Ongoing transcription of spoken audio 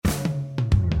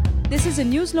This is a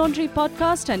News Laundry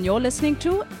podcast and you're listening to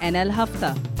NL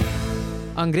Hafta.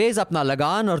 अंग्रेज अपना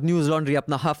लगान और न्यूज लॉन्ड्री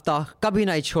अपना हफ्ता कभी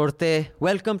नहीं छोड़ते.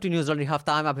 Welcome to News Laundry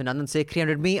Hafta. I'm Abhinandan Sekhri, and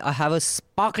with me I have a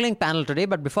sparkling panel today.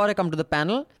 But before I come to the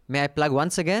panel, may I plug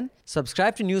once again?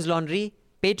 Subscribe to News Laundry,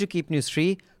 pay to keep news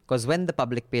free. Because when the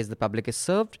public pays, the public is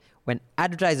served. When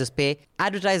advertisers pay,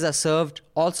 advertisers are served.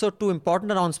 Also, two important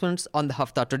announcements on the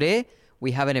Hafta today.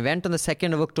 We have an event on the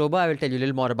 2nd of October. I will tell you a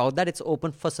little more about that. It's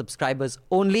open for subscribers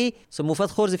only. So,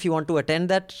 Mufat Khors, if you want to attend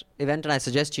that event, and I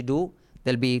suggest you do,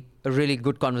 there'll be a really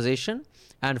good conversation.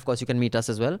 And of course, you can meet us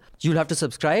as well. You'll have to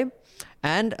subscribe.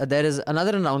 And there is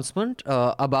another announcement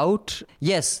about,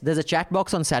 yes, there's a chat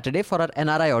box on Saturday for our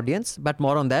NRI audience, but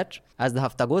more on that as the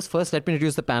Hafta goes. First, let me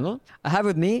introduce the panel. I have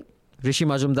with me Rishi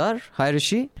Majumdar. Hi,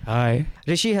 Rishi. Hi.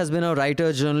 Rishi has been a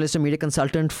writer, journalist, and media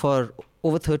consultant for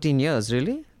over 13 years,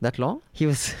 really? That long? He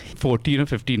was 14 or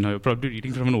 15 now. You're probably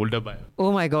reading from an older bio.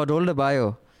 Oh my God, older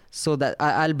bio. So that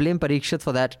I'll blame Parikshit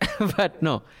for that. But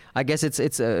no, I guess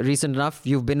it's recent enough.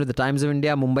 You've been with the Times of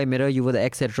India, Mumbai Mirror. You were the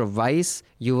ex-editor of Vice.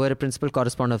 You were a principal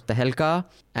correspondent of Tehelka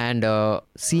and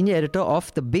senior editor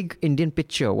of The Big Indian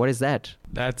Picture. What is that?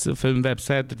 That's a film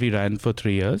website that we ran for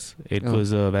 3 years. It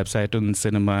was a website on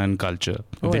cinema and culture,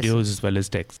 videos as well as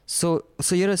text. So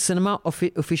you're a cinema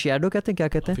aficionado, kya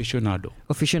kehte hain? Aficionado.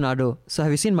 Aficionado. So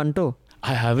have you seen Manto?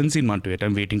 I haven't seen Manto yet.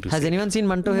 I'm waiting to see. Has anyone seen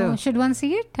Manto No, here? should one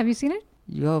see it? Have you seen it?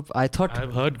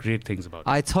 I've heard great things about it.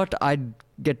 I thought I'd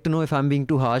get to know if I'm being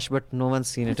too harsh, but no one's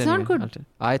seen it. It's not good.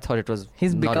 I thought it was.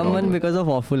 He's not become good. one because of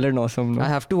Awful and Awesome. No? I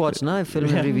have to watch now. I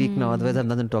film every week now. Otherwise, I have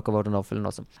nothing to talk about on Awful and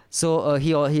Awesome. So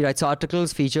he writes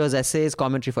articles, features, essays,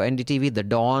 commentary for NDTV, The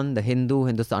Dawn, The Hindu,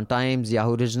 Hindustan Times,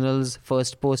 Yahoo Originals,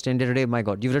 First Post, India Today. My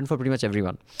God, you've written for pretty much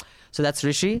everyone. So that's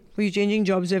Rishi. Were you changing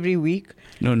jobs every week?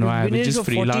 No, I was just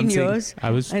for 14 freelancing. years I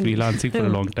was freelancing for a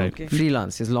long time. Okay.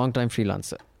 Freelance. He's a long-time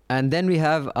freelancer. And then we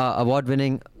have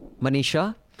award-winning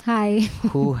Manisha, Hi.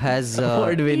 who has...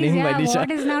 Award-winning Manisha.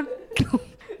 Award is now...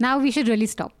 Now we should really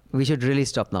stop. We should really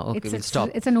stop now. Okay, we'll stop.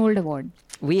 It's an old award.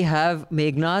 We have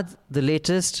Meghnad, the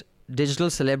latest digital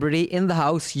celebrity in the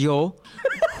house,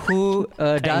 who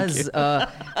does...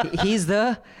 he's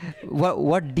the...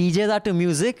 What DJs are to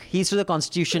music, he's to the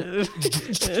Constitution.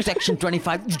 Section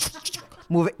 25.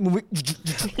 Move it.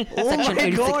 Oh Section my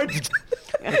 86. God.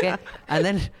 Okay, and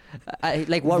then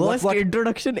Worst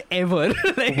introduction ever.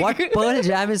 what Pearl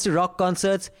Jam is to rock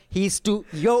concerts, he's to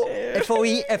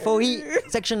FOE,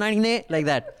 Section 19A, like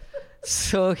that.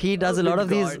 So he does a lot of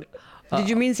these. Did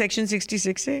you mean Section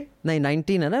 66? No,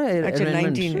 19 है ना? Actually,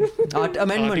 19.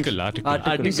 Amendment.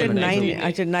 Article. You said 9.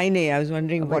 Actually, 9A. I was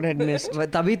wondering what I'd missed.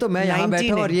 तभी तो मैं यहाँ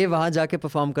बैठा और ये वहाँ जाके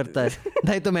परफॉर्म करता है.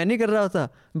 नहीं तो मैं नहीं कर रहा होता.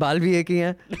 बाल भी एक ही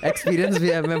हैं, एक्सपीरियंस भी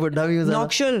है, मैं बुढ़ा भी हूँ.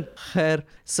 Nokshal. खैर.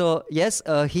 So yes,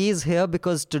 he is here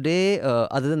because today,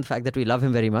 other than the fact that we love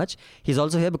him very much, he's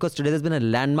also here because today there's been a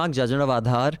landmark judgment of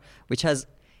Aadhaar, which has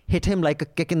hit him like a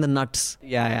kick in the nuts.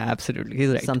 Yeah, absolutely.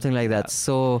 He's right. Something like that.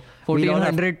 So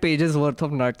 1400 pages worth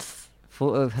of nuts.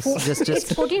 Just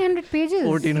It's 1400 pages.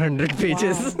 1400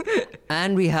 pages. Wow.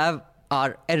 And we have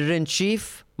our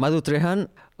editor-in-chief, Madhu Trehan,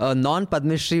 a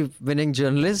non-Padma Shri winning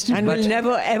journalist. And but will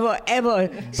never, ever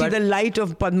see but the light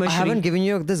of Padma I Shri. haven't given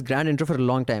you this grand intro for a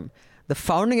long time. The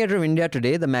founding editor of India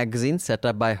Today, the magazine set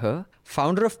up by her.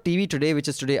 Founder of TV Today, which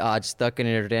is today Aaj Tak and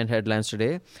India Today and Headlines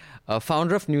Today.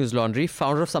 Founder of News Laundry.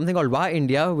 Founder of something called Why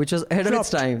India, which was ahead of its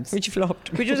times. Which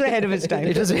flopped. Which was ahead of its time.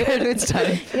 It was ahead of its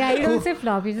time. Yeah, you don't say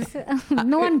flop. You just say,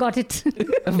 no one got it.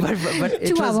 but it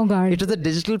Too avant-garde. was a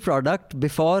digital product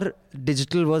before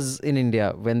digital was in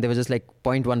India, when there was just like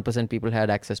 0.1% people had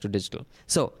access to digital.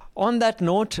 So on that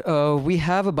note, we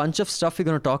have a bunch of stuff we're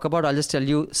going to talk about. I'll just tell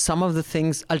you some of the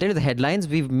things. I'll tell you the headlines.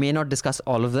 We may not discuss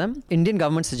all of them. Indian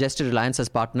government suggested Reliance as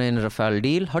partner in a Rafale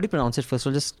deal. How do you pronounce it? First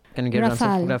of all, just can you get an answer?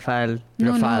 Rafale.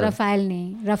 No, Rafale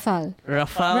नहीं. Rafale.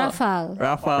 Rafale.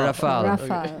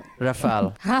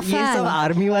 Rafale. ये सब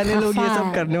army वाले लोग ये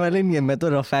सब करने वाले नहीं है. मैं तो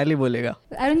रफाल ही बोलेगा.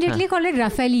 Arun Jaitley called it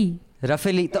Rafale.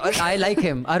 Rafale. I like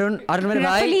him. Arun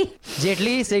Bhai,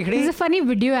 Jaitley, Sekhri. There's a funny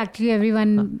video actually,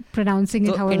 everyone pronouncing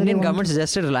it So however Indian they government want.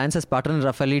 suggested Reliance as partner in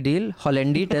Rafale deal.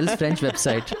 Hollandi tells French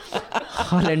website.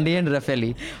 Hollandi and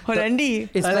Rafale. Hollandi.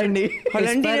 इस पर- Hollandi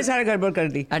इस ने पर- सारा गड़बड़ कर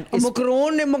दी. And और इस-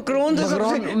 Macron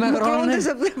ने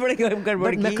सबसे बड़ी गड़बड़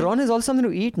But की. Macron is also something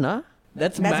to eat, na?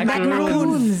 That's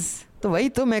Macaroons. तो वही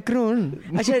तो Macron.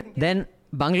 अच्छा, Then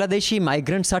Bangladeshi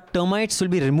migrants are termites will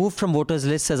be removed from voters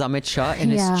list, says Amit Shah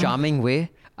in Yeah. his charming way.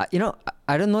 I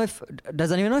don't know if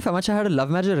does anyone know if Amit Shah had a love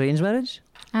marriage or arranged marriage?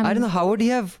 I don't know. How would he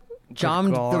have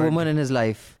charmed the God. woman in his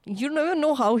life? You never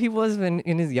know how he was when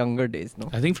in his younger days, no?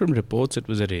 I think from reports it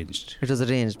was arranged. It was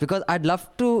arranged because I'd love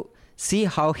to see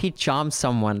how he charms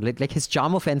someone. Like his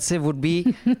charm offensive would be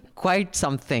quite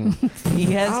something. He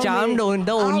has charmed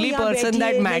the only person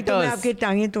that matters. आपके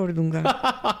टांगे तोड़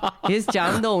दूंगा. He's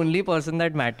charmed the only person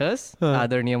that matters.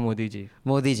 Adarniya Modi ji.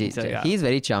 Modi ji. So, yeah. He's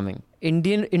very charming.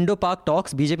 Indo-Pak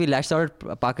talks. BJP lashed out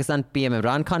at Pakistan PM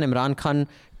Imran Khan. Imran Khan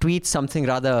tweets something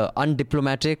rather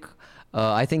undiplomatic.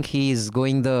 I think he's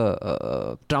going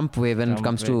the Trump way when it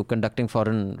comes to conducting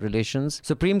foreign relations.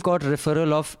 Supreme Court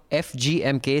referral of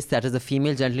FGM case, that is the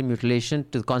female genital mutilation,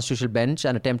 to the Constitutional Bench,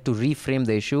 an attempt to reframe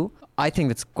the issue. I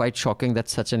think it's quite shocking that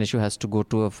such an issue has to go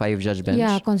to a 5-judge bench.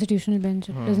 Yeah, constitutional bench.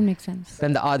 It doesn't make sense.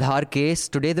 Then the Aadhaar case.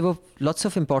 Today there were lots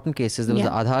of important cases. There was the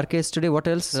Aadhaar case today. What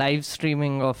else? Live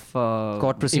streaming of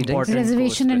court proceedings. important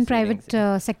Reservation court in proceedings.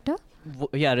 private sector.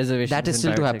 Yeah, reservation. That is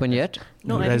still to happen yet.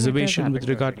 No, I think reservation that with happened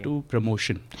regard already. to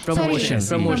promotion. Promotion.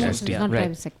 Sorry, Promotion. not Right.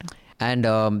 private sector. And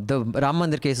the Ram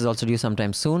Mandir case is also due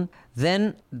sometime soon.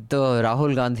 Then the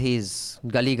Rahul Gandhi's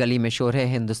Gali Gali Mein Shor Hai,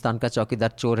 Hindustan Ka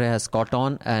Chaukidar Chor Hai has caught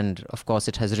on. And of course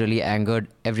it has really angered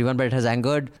everyone. But it has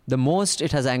angered, the most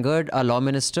it has angered our law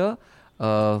minister,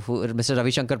 Mr.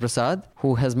 Ravi Shankar Prasad,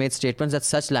 who has made statements that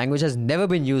such language has never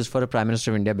been used for a Prime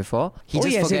Minister of India before. He Oh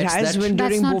just yes, it forgets has. that. When That's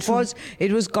during not Bofors,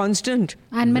 it was constant.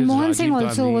 And This Manmohan Rajiv Singh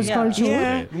also Gandhi. was called Chor.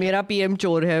 Yeah. Mera PM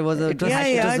chor hai was a. It was-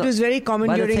 Yeah, it was very common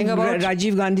But the during thing about-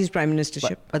 Rajiv Gandhi's prime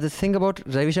ministership. But the thing about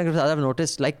Ravi Shankar Prasad I've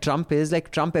noticed, like Trump,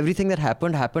 everything that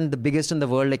happened the biggest in the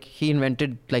world. Like he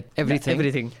invented like everything.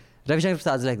 Everything. Ravi Shankar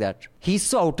Prasad's like that. He's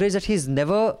so outraged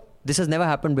that this has never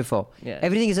happened before. Yeah.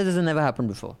 Everything he says has never happened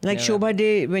before. Like Shobha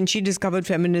Day, when she discovered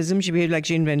feminism, she behaved like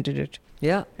she invented it.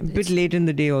 Yeah. A bit late in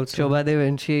the day also. Shobha Day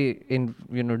when she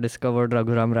discovered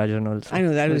Raghuram Rajan also. I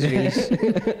know, that was really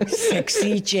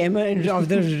sexy chairman of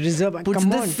the Reserve. Puts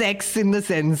Come the on. sex in the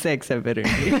sex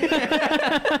apparently.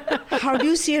 How do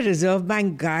you see a Reserve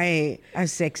Bank guy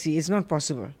as sexy? It's not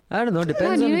possible. I don't know.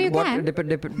 Depends No, on you what. can.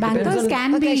 Depends Bankers on,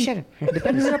 can Okay, be. shut up.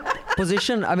 depends on your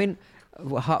position. I mean,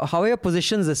 how are your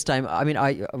positions this time? I mean,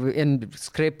 in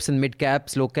scripts, in mid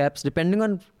caps, low caps, depending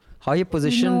on how you're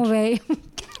positioned. No way.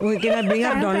 Okay, can I bring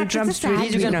up Chiropractic Donald is Trump's a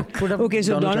tweet? sad You can put up Okay,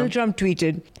 so Donald Trump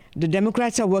tweeted, "The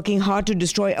Democrats are working hard to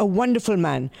destroy a wonderful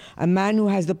man, a man who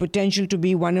has the potential to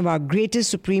be one of our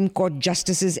greatest Supreme Court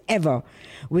justices ever,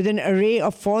 with an array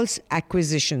of false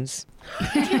acquisitions,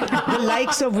 the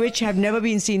likes of which have never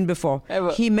been seen before."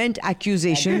 Ever. He meant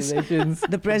accusations.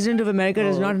 The President of America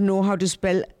does not know how to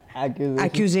spell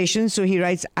accusations, so he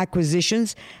writes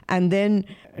acquisitions, and then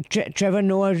Trevor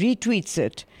Noah retweets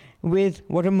it with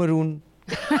 "what a maroon."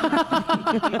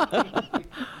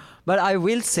 But I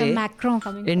will say, Macron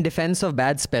coming. in defense of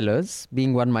bad spellers,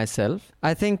 being one myself,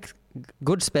 I think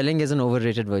good spelling is an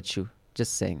overrated virtue.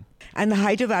 Just saying. And the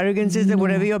height of arrogance is that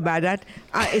whatever you're bad at,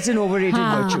 it's an overrated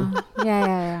virtue.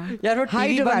 Yeah. Yeah, no,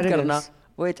 Height TV of band arrogance. karna.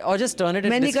 Wait, or just turn it.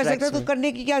 मैं It नहीं कर सकता distracts तो me.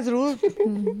 करने की क्या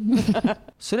जरूरत?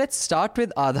 So let's start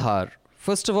with Aadhaar.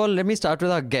 First of all, let me start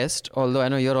with our guest. Although I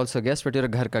know you're also a guest, but you're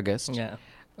a ghar ka guest. Yeah.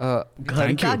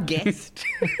 Thank you. guest.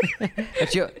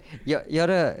 But you're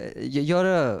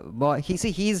a boy.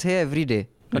 He's here every day.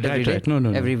 Not Right, every day. right.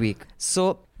 No. Every week.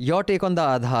 So your take on the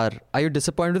Aadhaar. Are you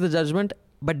disappointed with the judgment?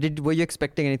 But were you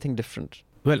expecting anything different?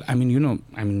 Well,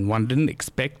 one didn't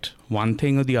expect one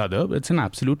thing or the other, but it's an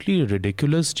absolutely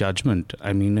ridiculous judgment.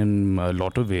 I mean, in a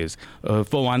lot of ways.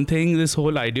 For one thing, this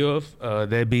whole idea of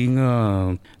there being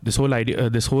this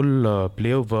whole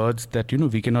play of words that,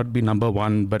 we cannot be number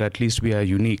one, but at least we are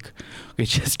unique. Okay,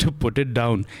 just to put it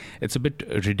down, it's a bit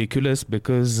ridiculous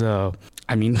because, there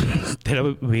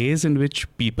are ways in which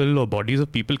people or bodies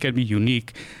of people can be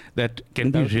unique that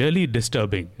can be really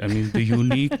disturbing. I mean, the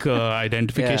unique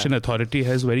identification authority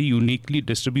has very uniquely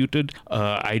distributed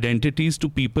identities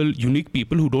to unique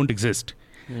people who don't exist.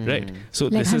 Right? So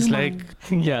Like this is Hanuman.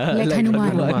 like... Yeah. Like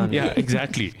Hanuman. Yeah,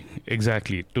 exactly.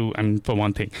 For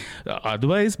one thing.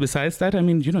 Otherwise, besides that,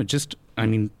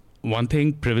 one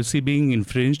thing, privacy being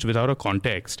infringed without a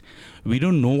context. We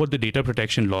don't know what the data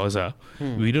protection laws are.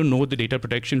 We don't know what the data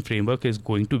protection framework is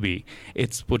going to be.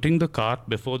 It's putting the cart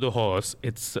before the horse.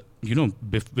 It's,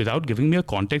 without giving me a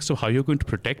context of how you're going to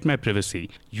protect my privacy,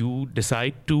 you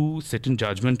decide to sit in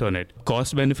judgment on it.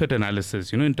 Cost-benefit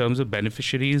analysis, in terms of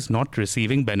beneficiaries not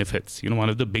receiving benefits. One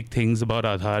of the big things about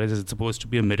Aadhaar is it's supposed to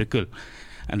be a miracle.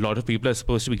 and a lot of people are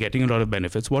supposed to be getting a lot of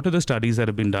benefits. What are the studies that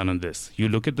have been done on this? You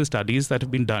look at the studies that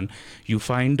have been done, you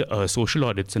find social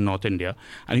audits in North India,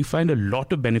 and you find a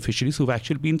lot of beneficiaries who've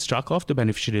actually been struck off the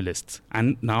beneficiary lists.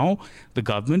 And now the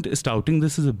government is touting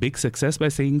this as a big success by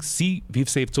saying, see, we've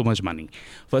saved so much money.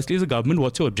 Firstly, as a government,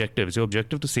 what's your objective? Is your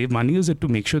objective to save money? Is it to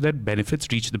make sure that benefits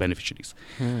reach the beneficiaries?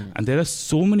 And there are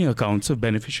so many accounts of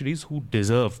beneficiaries who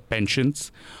deserve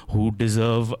pensions, who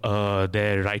deserve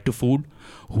their right to food,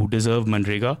 who deserve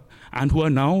Manrega, and who are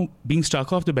now being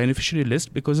struck off the beneficiary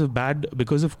list because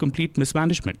of complete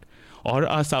mismanagement, or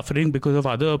are suffering because of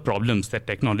other problems that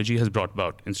technology has brought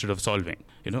about instead of solving.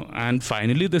 And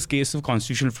finally, this case of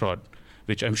constitutional fraud,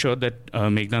 which I'm sure that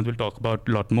Meghnad will talk about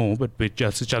a lot more, but which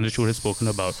Justice Chandrachud has spoken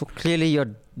about. So clearly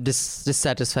you're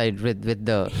dissatisfied with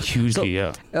the... Hugely,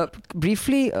 yeah.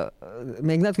 Briefly,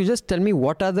 Meghnad, could you just tell me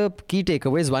what are the key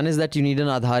takeaways? One is that you need an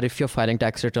Aadhaar if you're filing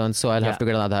tax returns, so I'll have to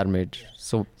get an Aadhaar made.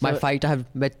 So my fight, I have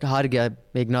हार गया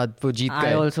Meghnad, वो जीत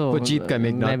गया. I also, वो जीत गया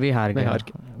Meghnad. मैं भी हार गया.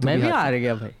 मैं भी हार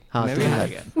गया भाई. हाँ, मैं भी हार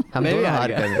गया. हम दोनों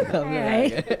हार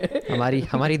गए.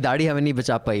 हमारी दाढ़ी हमें नहीं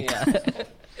बचा पाई.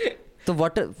 So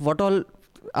what all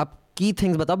key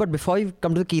things बताओ, but before you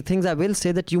come to the key things, I will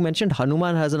say that you mentioned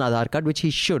Hanuman has an Aadhaar card, which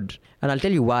he should. And I'll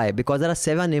tell you why. Because there are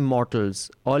 7 immortals.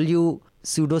 All you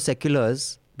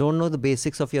pseudo-seculars don't know the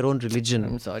basics of your own religion.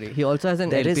 I'm sorry. He also has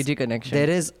an LPG connection. There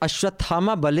is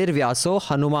Ashwathama Balir Vyaso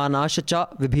Hanumanasha cha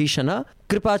Vibhishana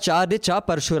Kripacharya cha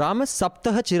Parshuram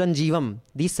Saptah Chiranjeevam.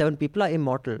 These 7 people are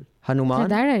immortal. Hanuman. So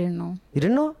that I didn't know. You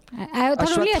didn't know? I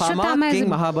thought only Ashwathama King is...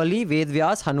 Mahabali,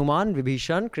 Vedvyas, Hanuman,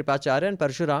 Vibhishan, Kripacharya and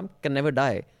Parshuram can never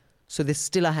die. So they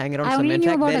still are hanging around I somewhere. only In knew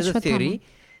fact, about there is a Ashwathama. theory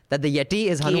that the Yeti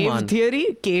is Hanuman.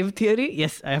 Cave theory?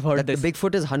 Yes, I have heard That this. the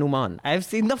Bigfoot is Hanuman. I have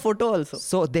seen the photo also.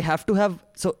 So they have to have...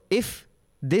 So if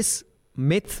this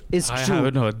myth is I true...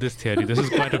 haven't heard this theory. This is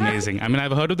quite amazing. I mean,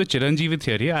 I've heard of the Chiranjeevi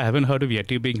theory. I haven't heard of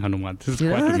Yeti being Hanuman. This is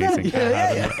quite amazing.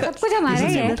 सब कुछ हमारा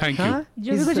ही है. Thank you.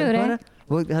 जो भी कुछ हो रहा है.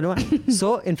 Hanuman.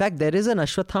 So, in fact, there is an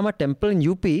Ashwathama temple in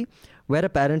UP where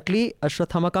apparently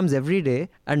Ashwathama comes every day,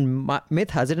 and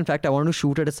myth has it, in fact, I want to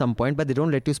shoot it at some point, but they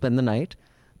don't let you spend the night,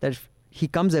 that he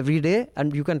comes every day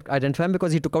and you can identify him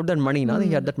because he took out that money. Now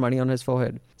he had that money on his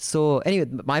forehead. So anyway,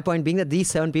 my point being that these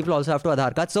 7 people also have to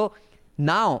Aadhaar card. So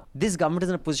now this government is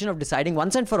in a position of deciding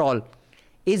once and for all,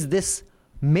 is this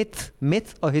myth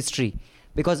or history?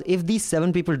 Because if these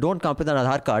 7 people don't come up with an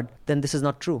Aadhaar card, then this is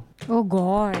not true. Oh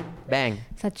God. Bang.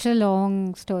 Such a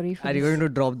long story. Are you going to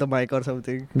drop the mic or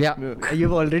something? Yeah.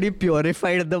 You've already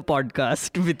purified the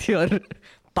podcast with your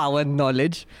power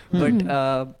knowledge.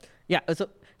 But so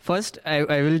first I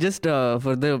will just,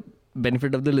 for the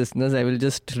benefit of the listeners, I will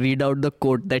just read out the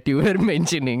quote that you were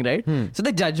mentioning, right? So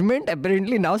the judgment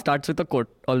apparently now starts with a quote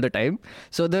all the time.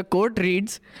 So the quote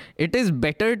reads, "It is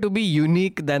better to be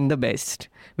unique than the best,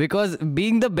 because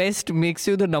being the best makes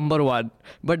you the number one,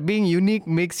 but being unique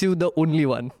makes you the only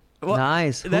one."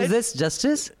 Nice. Who's this?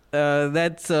 Justice?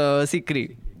 That's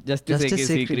Sikri. Justice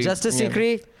Sikri. Justice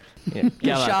Sikri. Yeah.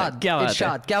 Irshad.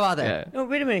 Kya baat hai? Yeah. No,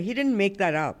 wait a minute. He didn't make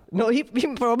that up. No, he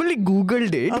probably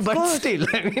Googled it, Of but course. still,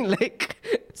 I mean, like...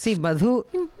 See, Madhu,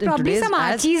 in Probably today's- some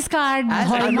Archie's card,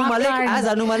 Hallmark card. as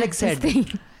Anu Malik said, this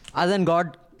thing. other than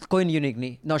God, कोई unique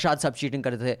नहीं. नौशाद सब cheating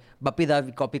करते थे, बप्पी दा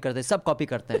copy करते थे, सब copy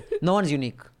करते हैं. No one's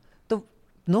unique. तो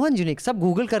no one's unique. सब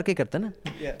गूगल करके करते हैं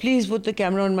ना. Please put the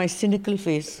camera on my cynical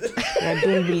face. I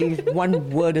don't believe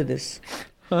one word of this.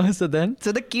 So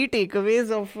the key takeaways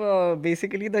of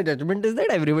basically the judgment is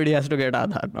that everybody has to get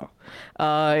Aadhaar now.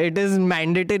 It is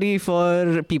mandatory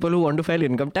for people who want to file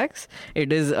income tax.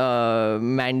 It is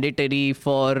mandatory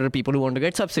for people who want to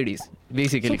get subsidies,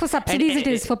 basically. So for subsidies it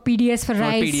is, for PDS, for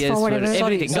rice, PDS, for whatever.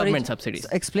 everything, government subsidies.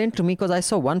 Explain to me, because I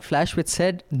saw one flash which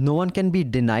said no one can be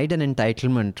denied an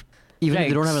entitlement. Even if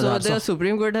they don't have an so Aadhaar. the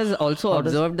Supreme Court has also how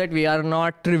does- observed that we are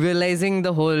not trivializing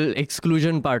the whole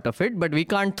exclusion part of it, but we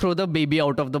can't throw the baby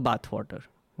out of the bathwater.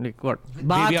 Like what?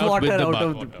 Baby out with the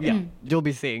bathwater. Yeah, जो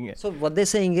भी saying है. So what they're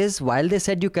saying is, while they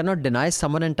said you cannot deny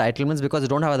someone entitlements because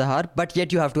they don't have Aadhaar, but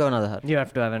yet you have to have an Aadhaar. You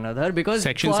have to have another, because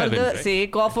Section for 7, the right?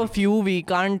 sake of a few, we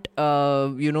can't,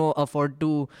 afford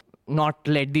to not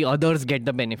let the others get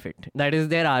the benefit. That is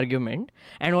their argument.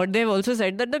 And what they've also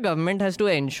said, that the government has to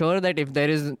ensure that if there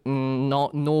is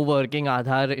no working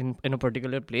Aadhaar in a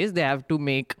particular place, they have to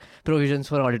make provisions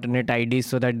for alternate IDs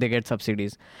so that they get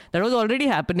subsidies. That was already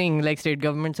happening. Like state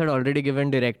governments had already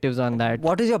given directives on that.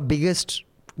 What is your biggest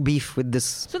beef with this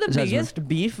So the judgment? biggest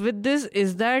beef with this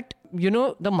is that,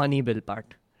 the money bill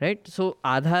part. right? So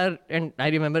Aadhaar, and I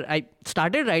remember I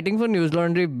started writing for News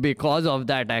Laundry because of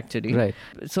that actually. Right.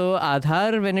 So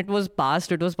Aadhaar, when it was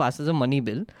passed as a money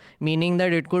bill, meaning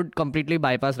that it could completely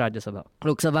bypass Rajya Sabha.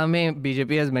 Lok Sabha mein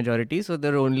BJP has majority, so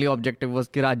their only objective was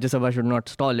that Rajya Sabha should not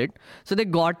stall it. So they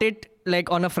got it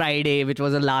like on a Friday, which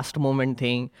was a last moment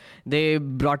thing. They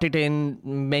brought it in,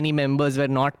 many members were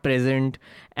not present,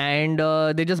 and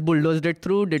they just bulldozed it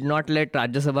through, did not let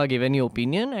Rajya Sabha give any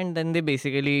opinion, and then they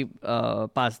basically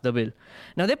passed the bill.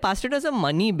 Now they passed it as a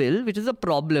money bill, which is a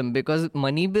problem because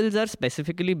money bills are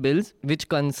specifically bills which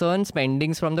concern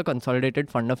spendings from the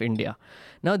Consolidated Fund of India.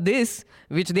 Now this,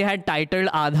 which they had titled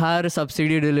Aadhaar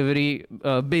Subsidy Delivery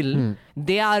Bill,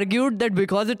 they argued that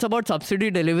because it's about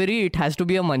subsidy delivery, it has to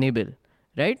be a money bill.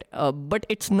 Right? But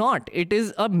it's not. It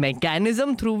is a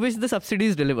mechanism through which the subsidy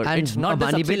is delivered. And it's not a the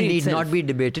money bill subsidy need itself. not be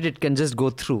debated. It can just go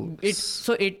through.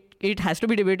 It has to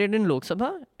be debated in Lok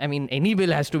Sabha. I mean, any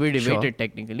bill has to be debated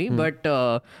technically. But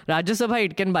Rajya Sabha,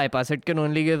 it can bypass. It can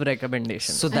only give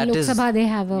recommendations. So that Lok is. Sabha, they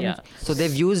have a... Yeah. So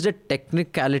they've used a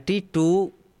technicality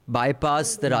to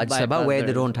bypass the Rajya Sabha Bypass where the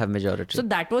they Rajya don't have majority. So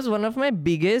that was one of my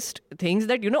biggest things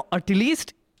that, at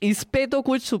least इस पे तो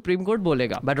कुछ Supreme Court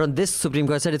बोलेगा. But on this, Supreme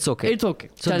Court said it's okay. It's okay.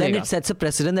 So then it sets a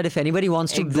precedent that if anybody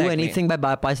wants to do Exactly. anything by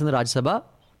bypassing the Rajya Sabha,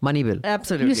 money bill.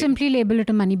 Absolutely. You simply label it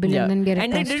a money bill and then get it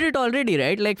And they passed. did it already,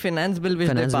 right? Like finance bill which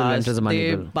Finance they bill passed, went as a money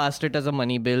they bill. passed it as a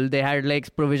money bill. They had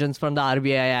like provisions from the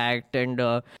RBI Act and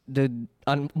the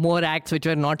more acts which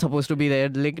were not supposed to be there.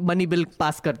 Like money bill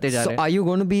pass karte ja So rahe. are you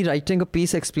going to be writing a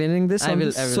piece explaining this? I on will-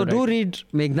 this? I will So do write. read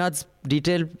Meghnad's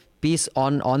detailed piece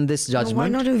on this judgment. Why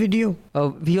not a video?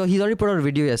 He's already put out a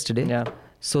video yesterday. Yeah.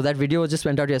 So that video just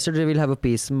went out yesterday. We'll have a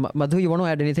piece. Madhu, you want to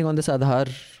add anything on this Aadhaar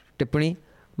tippani?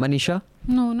 Manisha?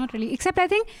 No, not really. Except I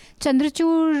think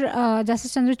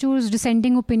Justice Chandrachud's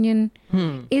dissenting opinion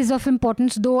is of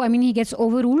importance, though, I mean, he gets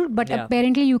overruled, but Yeah.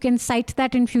 apparently you can cite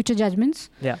that in future judgments.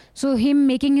 Yeah. So him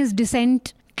making his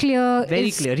dissent clear Very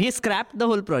is... clear. He scrapped the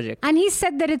whole project. And he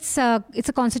said that it's a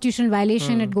constitutional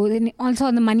violation. It goes in, also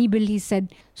on the money bill, he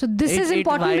said. So this is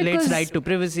important It violates because... right to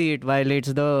privacy. It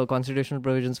violates the constitutional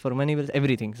provisions for money bills.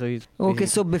 Everything. So he's Okay,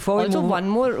 so before we also move one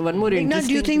more Meghnad, interesting.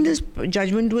 do you think this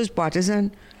judgment was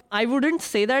partisan? I wouldn't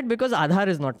say that because Aadhaar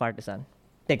is not partisan,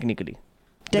 technically.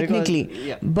 Technically. Because-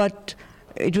 yeah. But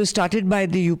it was started by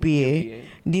the UPA.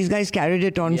 These guys carried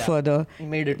it on Yeah. further.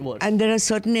 Made it worse. And there are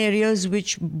certain areas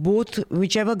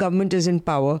whichever government is in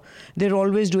power, they're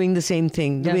always doing the same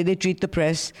thing. The Yeah. way they treat the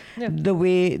press, Yeah. the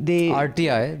way they...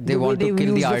 RTI, they the way want to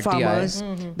kill use the RTI. farmers,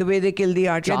 the way they kill the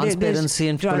RTI. There's Transparency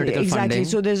in political exactly. funding.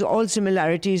 So there's all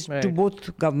similarities to Right.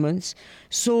 both governments.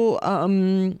 So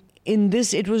in this,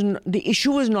 the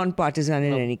issue was non-partisan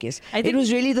in any case. I It think-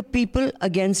 was really the people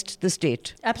against the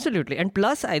state. Absolutely. And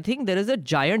plus, I think there is a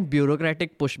giant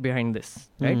bureaucratic push behind this,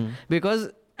 right? Because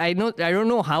I don't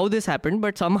know how this happened,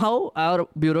 but somehow our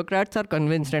bureaucrats are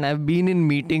convinced, and I've been in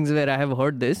meetings where I have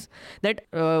heard this, that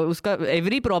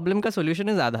every problem ka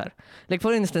solution is Aadhaar. Like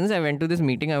for instance, I went to this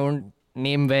meeting, I won't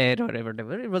name where or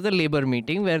whatever. It was a labor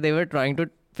meeting where they were trying to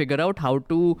figure out how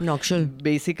to Nakshal.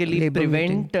 basically Labor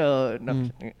prevent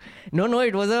no,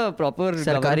 it was a proper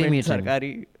Sarkari government meeting.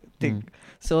 sarkari thing.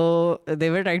 So they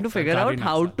were trying to figure Sarkari out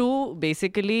how Naxal. to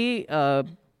basically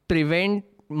prevent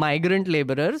migrant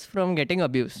laborers from getting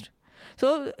abused.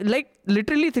 So like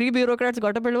literally 3 bureaucrats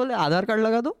got up and बोले आधार card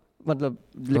लगा दो, मतलब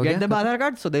get them Aadhaar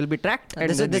card so they'll be tracked. And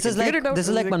This then is they can like figure it out. this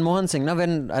is like Manmohan Singh. Now,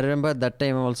 when I remember at that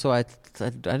time also, I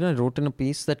don't know, I wrote in a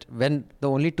piece that when the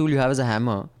only tool you have is a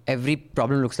hammer, every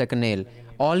problem looks like a nail.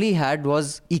 All he had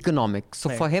was economics.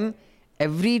 So for him,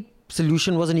 every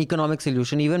solution was an economic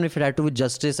solution, even if it had to do with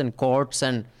justice and courts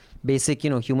and basic,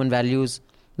 human values.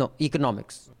 No,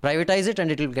 economics. Privatize it and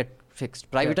it will get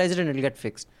fixed. Privatize it and it will get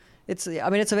fixed. It's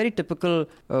a very typical,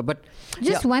 but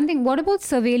Just one thing. What about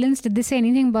surveillance? Did they say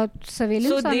anything about surveillance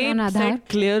So on they Aadhaar? said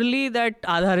clearly that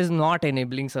Aadhaar is not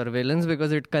enabling surveillance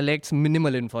because it collects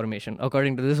minimal information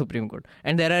according to the Supreme Court.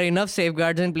 And there are enough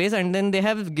safeguards in place, and then they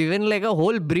have given like a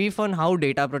whole brief on how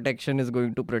data protection is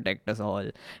going to protect us all.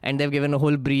 And they've given a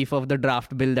whole brief of the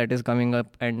draft bill that is coming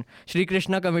up, and Shri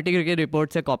Krishna committee ke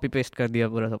report se copy paste kar diya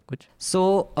pura sab kuch.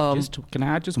 so Can I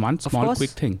add just one small course.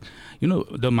 quick thing?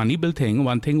 The money bill thing,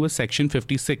 one thing was Section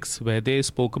 56, where they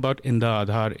spoke about in the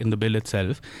Aadhaar, in the bill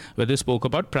itself, where they spoke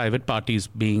about private parties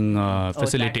being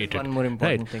facilitated. one more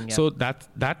important thing, yeah. So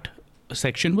that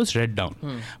section was read down.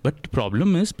 But the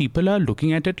problem is people are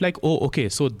looking at it like, oh, okay,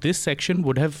 so this section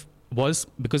was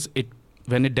because it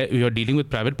when you're dealing with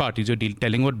private parties, you're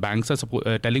telling what banks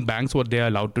are telling banks what they are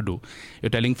allowed to do. You're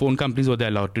telling phone companies what they're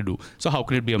allowed to do. So how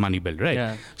could it be a money bill, right?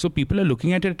 Yeah. So people are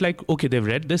looking at it like, okay, they've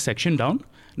read this section down.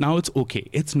 Now it's okay.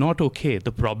 It's not okay.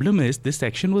 The problem is this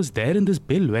section was there in this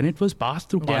bill when it was passed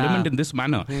through Parliament in this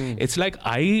manner. It's like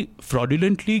I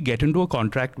fraudulently get into a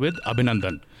contract with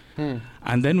Abhinandan.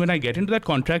 And then when I get into that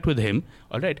contract with him,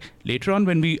 all right, later on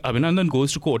when Abhinandan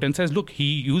goes to court and says, look, he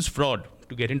used fraud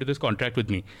to get into this contract with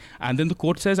me. And then the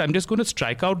court says, I'm just going to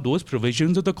strike out those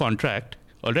provisions of the contract,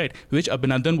 all right, which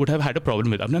Abhinandan would have had a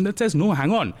problem with. Abhinandan says, no,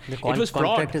 hang on. It was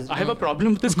fraud. I have a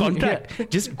problem with this contract.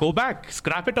 Just go back,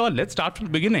 scrap it all. Let's start from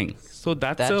the beginning. So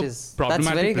that's a problematic That's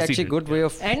very procedure. actually good way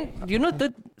of... And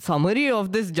the summary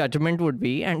of this judgment would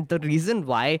be, and the reason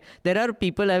why, there are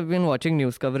people, I've been watching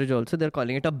news coverage also, they're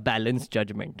calling it a balanced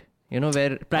judgment.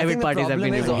 Where private parties have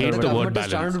been involved. hate The the word government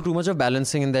is trying to balance. do too much of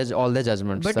balancing in all their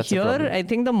judgments. But That's the here, problem. I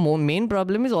think the main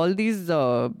problem is all these,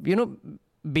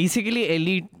 basically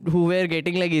elite who were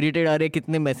getting like irritated, अरे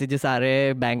कितने messages आ रहे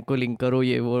हैं, bank को link करो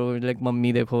ये वो, like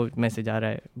mummy देखो message आ रहा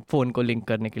है, phone को link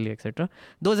करने के लिए, etc.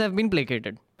 Those have been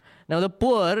placated. Now the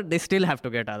poor, they still have to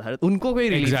get Aadhaar. उनको कोई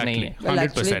relief नहीं है. Well, 100%.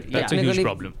 actually, That's a huge technically,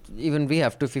 problem. Even we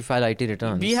have to if we file IT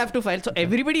returns. We have to file, so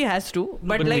everybody has to,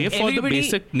 but like for the everybody.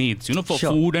 basic needs, for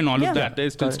Sure. food and all Yeah. of that,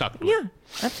 they're still stuck to it. Yeah,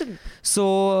 absolutely.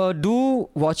 So do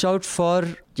watch out for,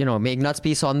 Meghnad's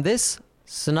piece on this.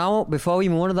 So now, before we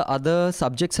move on to the other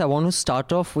subjects, I want to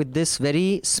start off with this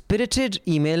very spirited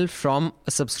email from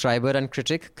a subscriber and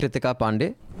critic, Kritika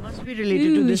Pandey. Must be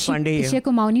related to this Pandey Is she here.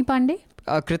 Kumauni Pandey?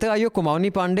 Kritika, are you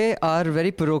Kumauni Pandey? Our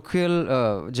very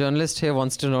parochial journalist here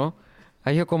wants to know.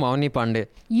 Are you Kumauni Pandey?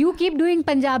 You keep doing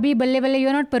Punjabi, balle balle,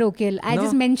 you're not parochial. I No.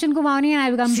 just mention Kumauni and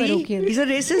I become See, parochial. he's a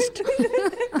racist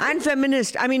and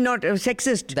feminist. I mean, not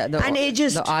sexist and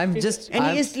ageist. No, I'm just. And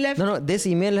he is left. No. This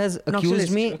email has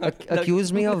accused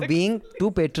me of being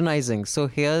too patronizing. So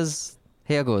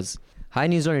here goes. Hi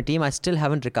News Journey team. I still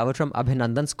haven't recovered from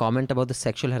Abhinandan's comment about the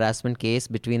sexual harassment case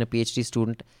between a PhD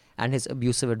student and his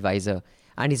abusive advisor,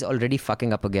 and he's already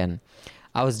fucking up again.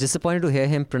 I was disappointed to hear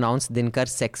him pronounce Dinkar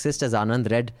sexist as Anand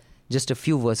read just a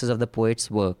few verses of the poet's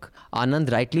work.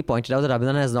 Anand rightly pointed out that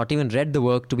Abhinandan has not even read the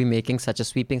work to be making such a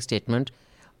sweeping statement,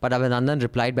 but Abhinandan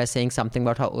replied by saying something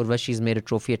about how Urvashi's made a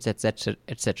trophy, etc.,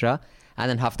 etc. And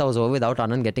then Hafta was over without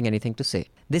Anand getting anything to say.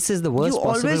 This is the worst You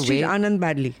possible always treat way. Anand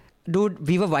badly. Dude,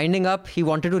 we were winding up. He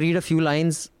wanted to read a few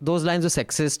lines. Those lines were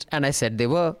sexist, and I said they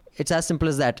were. It's as simple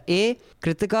as that. A,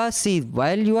 Kritika, see,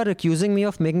 while you are accusing me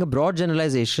of making a broad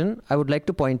generalization, I would like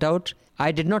to point out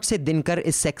I did not say Dinkar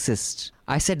is sexist.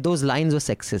 I said those lines were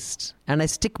sexist, and I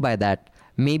stick by that.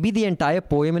 Maybe the entire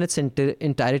poem in its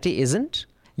entirety isn't.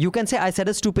 You can say I said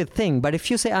a stupid thing, but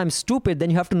if you say I'm stupid, then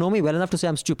you have to know me well enough to say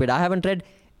I'm stupid. I haven't read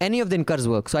any of Dinkar's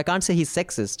work, so I can't say he's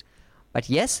sexist.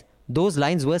 But yes, those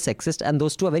lines were sexist, and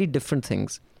those two are very different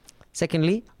things.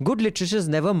 Secondly, good literature is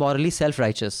never morally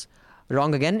self-righteous.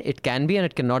 Wrong again, it can be and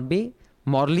it cannot be.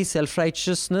 Morally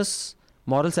self-righteousness,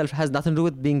 moral self has nothing to do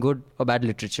with being good or bad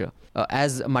literature.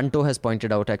 As Manto has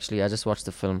pointed out, actually, I just watched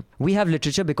the film. We have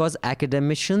literature because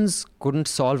academicians couldn't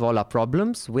solve all our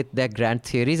problems with their grand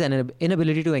theories and an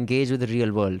inability to engage with the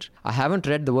real world. I haven't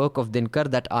read the work of Dinkar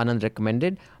that Anand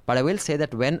recommended, but I will say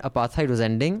that when apartheid was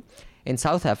ending in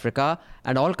South Africa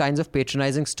and all kinds of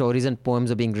patronizing stories and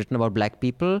poems are being written about black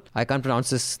people, I can't pronounce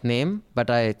this name, but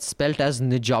it's spelt as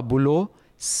Njabulo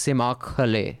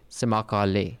Simakale.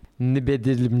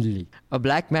 A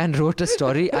black man wrote a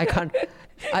story. I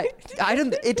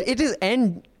don't, it is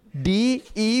Ndebele.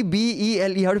 How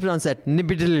do you pronounce that?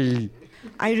 Nibidil.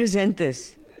 I resent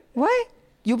this. Why?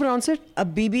 You pronounce it? A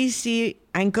BBC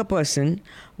anchor person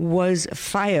was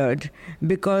fired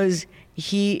because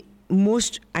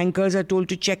most anchors are told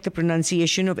to check the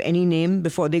pronunciation of any name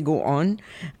before they go on,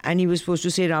 and he was supposed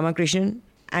to say Ramakrishnan,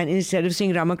 and instead of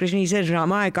saying Ramakrishnan, he said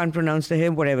Rama, I can't pronounce the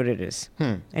name, whatever it is.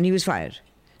 And he was fired.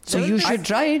 So you should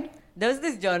try it. There was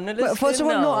this journalist. But first of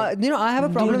all, no, I have a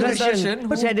problem with Doordarshan,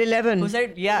 who said 11. Who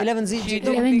said, yeah. 11 she Jinping.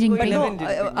 don't 11 think Jinping. Jinping But no,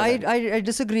 did. I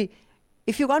disagree.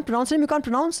 If you can't pronounce it, you can't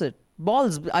pronounce it.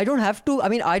 Balls. I don't have to. I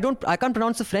mean, I can't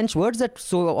pronounce the French words that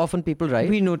so often people write.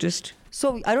 We noticed.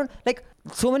 So I don't like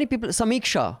so many people.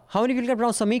 Samiksha. How many people can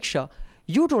pronounce Samiksha?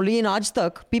 You told me in Aaj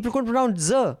Tak, people couldn't pronounce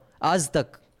Z. Aaj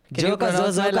Tak. Can you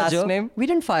pronounce my last name? We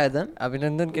didn't fire them.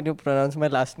 Abhinandan, can you pronounce my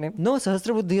last name? No,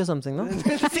 Sahasrabuddhi or something, no?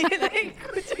 See, like,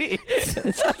 कुछ भी.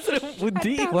 Sahasra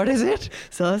Buddhi. What is it?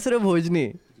 Sahasra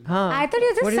Bhojni. I thought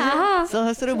you said Saha.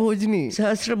 Sahasra Bhojni.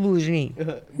 Sahasra Bhujni.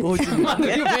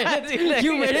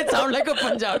 You made it sound like a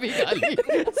Punjabi gali.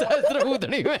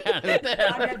 Sahasrabhudni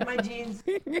mein. My jeans.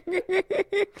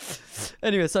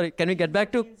 Anyway, sorry. Can we get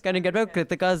back to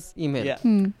Kritika's email? Yeah.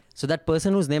 So that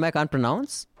person whose name I can't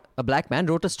pronounce, a black man,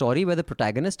 wrote a story where the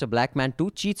protagonist, a black man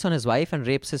too, cheats on his wife and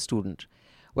rapes his student.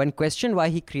 When questioned why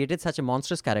he created such a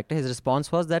monstrous character, his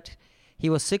response was that he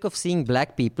was sick of seeing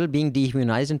black people being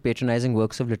dehumanized in patronizing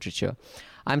works of literature.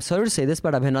 I'm sorry to say this,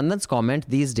 but Abhinandan's comment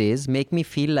these days make me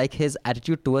feel like his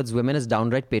attitude towards women is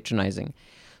downright patronizing.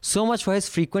 So much for his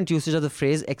frequent usage of the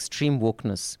phrase extreme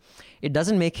wokeness. It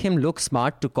doesn't make him look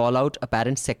smart to call out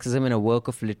apparent sexism in a work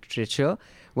of literature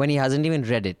when he hasn't even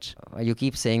read it. You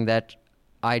keep saying that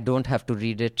I don't have to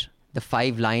read it. The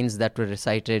 5 lines that were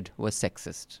recited were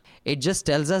sexist. It just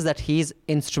tells us that he's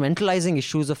instrumentalizing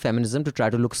issues of feminism to try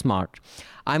to look smart.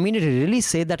 I mean, did he really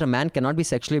say that a man cannot be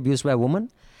sexually abused by a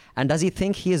woman? And does he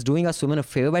think he is doing us women a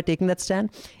favor by taking that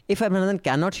stand? If Abhinandan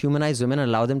cannot humanize women and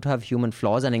allow them to have human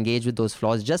flaws and engage with those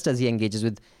flaws just as he engages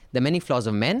with the many flaws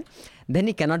of men, then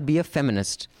he cannot be a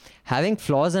feminist. Having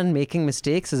flaws and making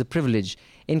mistakes is a privilege.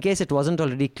 In case it wasn't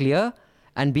already clear,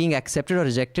 and being accepted or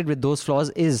rejected with those flaws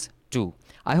is too.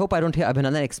 I hope I don't hear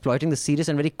Abhinandan exploiting the serious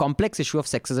and very complex issue of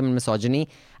sexism and misogyny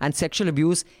and sexual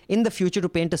abuse in the future to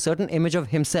paint a certain image of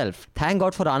himself. Thank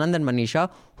God for Anand and Manisha,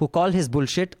 who call his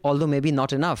bullshit, although maybe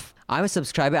not enough. I'm a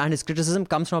subscriber and his criticism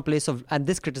comes from a place of, and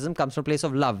this criticism comes from a place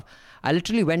of love. I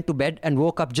literally went to bed and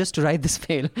woke up just to write this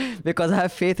mail because I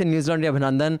have faith in News Laundry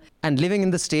Abhinandan, and living in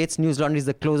the States, News Laundry is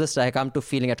the closest I come to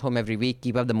feeling at home every week.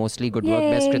 Keep up the mostly good work.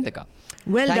 Best Yay. Kritika.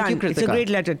 Well Thank done. you, Kritika. It's a great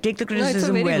letter. Take the No, it's a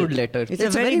criticism very well. good letter. It's a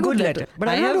very good letter. But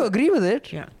I have to agree with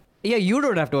it. Yeah. Yeah, you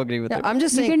don't have to agree with Yeah, it. I'm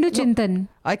just You saying. can do Chintan.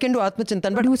 I can do Atma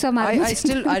Chintan, but Do some Atma I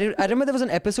still, I remember there was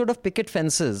an episode of Picket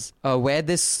Fences where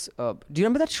this, do you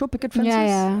remember that show, Picket Fences?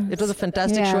 Yeah. It was a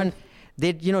fantastic Yeah. show, and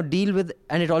they'd, deal with,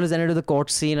 and it always ended with a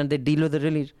court scene, and they deal with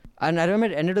and I remember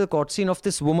it ended with a court scene of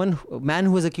this man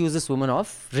who has accused this woman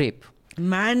of rape.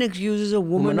 Man accuses a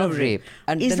woman of rape.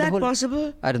 And Is then the that whole-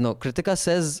 possible? I don't know. Kritika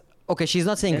says, okay, she's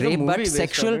not saying There's a rape, movie but based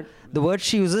sexual. on it. The word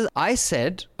she uses, I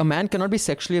said, a man cannot be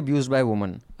sexually abused by a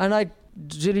woman. And I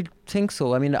really think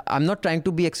so. I mean, I'm not trying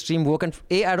to be extreme woke. And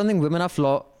I don't think women are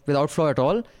without flaw at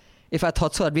all. If I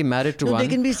thought so, I'd be married to No, one. they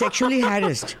can be sexually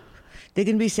harassed. They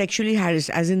can be sexually harassed,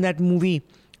 as in that movie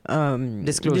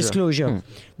Disclosure.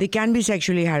 They can be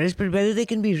sexually harassed, but whether they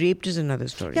can be raped is another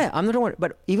story. Yeah, I'm not wrong.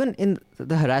 But even in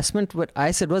the harassment, what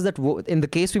I said was that in the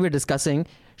case we were discussing,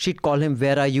 she'd call him,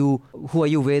 where are you? Who are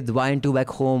you with? Why aren't you back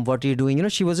home? What are you doing?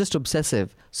 She was just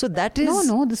obsessive. So that is...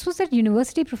 No, this was that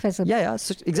university professor. Yeah,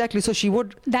 so exactly. So she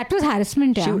would... That was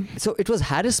harassment, yeah. So it was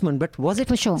harassment, but was it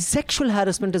For sure. sexual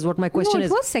harassment is what my question No, it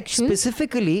is. was sexual.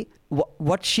 Specifically,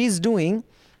 what she's doing...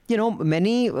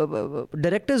 many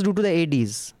directors do to the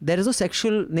ADs. There is no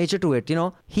sexual nature to it.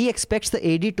 He expects the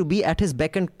AD to be at his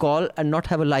beck and call and not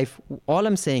have a life. All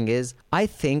I'm saying is, I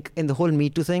think in the whole Me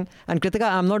Too thing, and Kritika,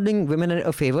 I'm not doing women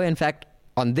a favor. In fact,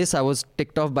 on this, I was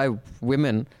ticked off by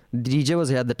women. DJ was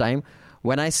here at the time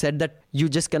when I said that you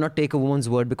just cannot take a woman's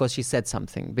word because she said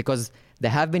something. Because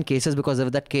there have been cases because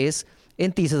of that case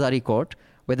in Tisazari court,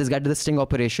 where this guy did the sting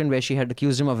operation where she had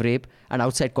accused him of rape, and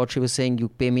outside court she was saying, you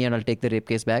pay me and I'll take the rape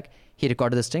case back. He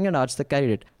recorded the sting and Arjtak carried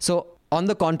it. So on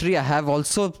the contrary, I have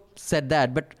also said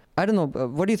that, but I don't know,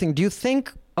 what do you think? Do you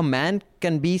think a man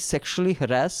can be sexually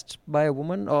harassed by a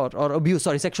woman or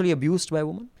sexually abused by a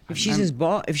woman? If she's his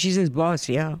boss,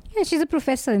 yeah. Yeah, she's a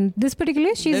professor. In this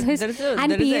particular, she's his there is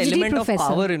and an PhD element professor. of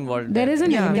power involved. There is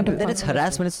an Yeah, element But of then power. it's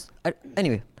harassment.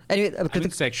 Anyway, I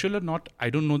mean, sexual or not, I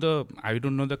don't know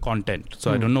the content,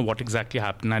 so I don't know what exactly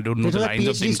happened. I don't know It the was a lines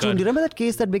of PhD student. Do you Dinkar. remember that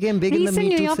case that became big in the Recent Me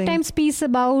New Too York thing? Times piece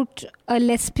about a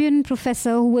lesbian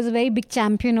professor who was a very big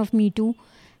champion of Me Too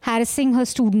harassing her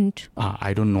student.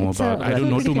 I don't know I don't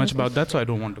know too much about that, so I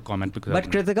don't want to comment because.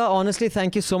 But Kritika, honestly,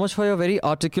 thank you so much for your very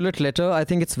articulate letter. I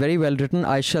think it's very well written.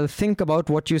 I shall think about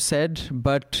what you said.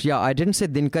 But yeah, I didn't say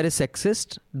Dinkar is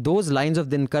sexist. Those lines of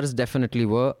Dinkar's definitely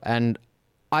were. And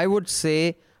I would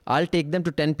say I'll take them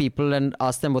to 10 people and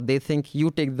ask them what they think. You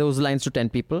take those lines to 10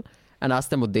 people and ask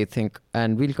them what they think.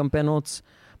 And we'll compare notes.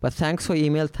 But thanks for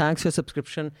email. Thanks for your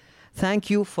subscription. Thank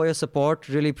you for your support.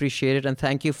 Really appreciate it. And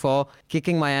thank you for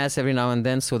kicking my ass every now and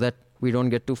then so that we don't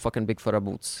get too fucking big for our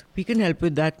boots. We can help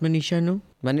with that, Manisha, no?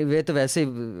 वे तो वैसे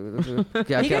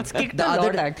He gets kicked a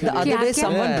lot, actually. The other day क्या?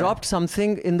 someone Yeah. dropped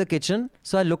something in the kitchen,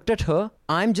 so I looked at her.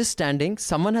 I'm just standing,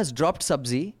 someone has dropped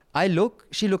sabzi. I look,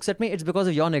 she looks at me. It's because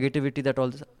of your negativity that all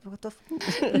this. What the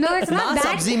No, it's na not that.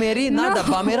 sabzi meri, na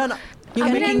dabba mera. Na.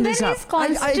 You're making this Abhinandan up. is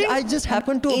constant. I just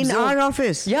happened to In observe. our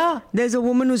office, Yeah. there's a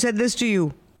woman who said this to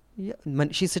you. Yeah,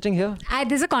 she's sitting here.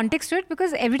 There's a context to it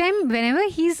because whenever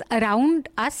he's around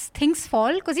us, things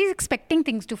fall because he's expecting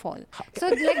things to fall. So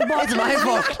like It's my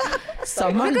fault.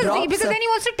 Someone drops. Because then he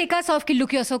wants to tick us off. Ki,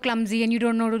 look, you're so clumsy and you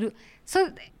don't know what to do.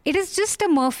 So it is just a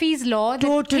Murphy's law. That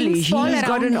Totally. things fall He's got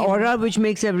around an him. aura which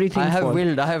makes everything I have fall.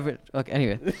 willed. Okay,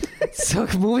 anyway. So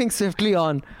moving swiftly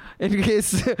on. In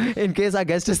case our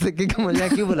guest is thinking, मुझे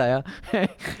क्यों बुलाया?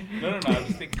 No, I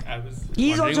was thinking,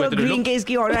 He's also a green case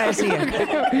ki aura aisi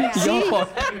hai. Your fault.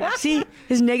 See,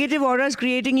 his negative aura is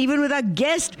creating even with our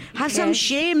guest. Have some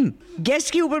shame.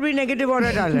 Guest ke upar bhi negative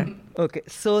aura dal hai. Okay,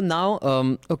 so now,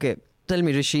 okay, tell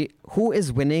me, Rishi, who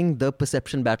is winning the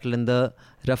perception battle in the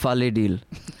Rafale deal?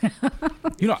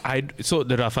 So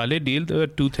the Rafale deal, there were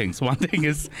two things. One thing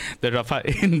is the Call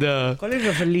it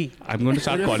Rafali. I'm going to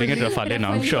start calling it Rafale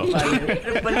now, sure.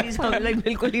 Rafali sounds like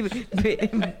बिल्कुल ही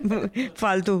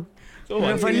फालतू. So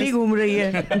one thing Rafali is- घूम रही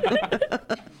है.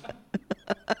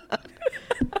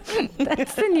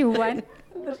 That's the new one.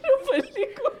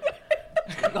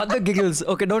 Not the giggles.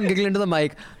 Okay, don't giggle into the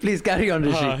mic. Please carry on,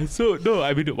 Rishi.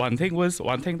 One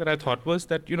thing that I thought was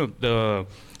that, the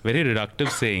very reductive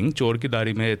saying, chor ki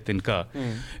dari mein tinka.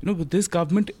 With this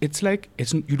government, it's like,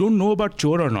 you don't know about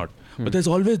chor or not, but there's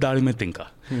always dari mein tinka.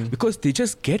 Because they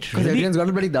just get Because really... everyone's got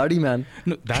a bloody dadi, man.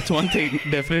 No, that's one thing,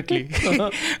 definitely.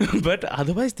 But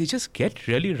otherwise, they just get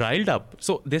really riled up.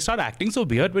 So they start acting so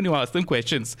weird when you ask them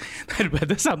questions that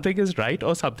whether something is right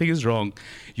or something is wrong,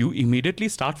 you immediately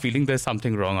start feeling there's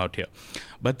something wrong out here.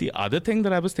 But the other thing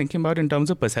that I was thinking about in terms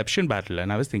of perception battle,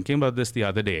 and I was thinking about this the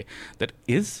other day, that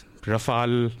is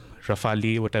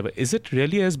Rafale, whatever, is it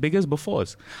really as big as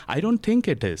Bofors? I don't think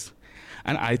it is.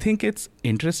 And I think it's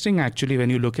interesting actually when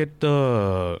you look at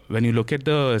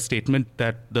the statement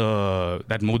that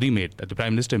Modi made, that the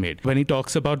Prime Minister made, when he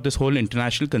talks about this whole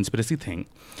international conspiracy thing.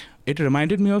 It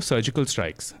reminded me of surgical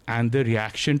strikes and the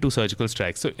reaction to surgical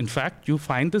strikes. So in fact, you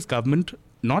find this government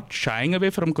not shying away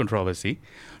from controversy,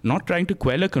 not trying to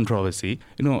quell a controversy.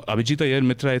 Abhijit Iyer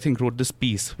Mitra, I think, wrote this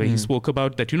piece where he spoke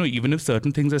about that, even if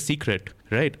certain things are secret,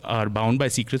 right, are bound by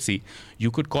secrecy, you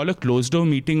could call a closed-door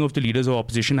meeting of the leaders of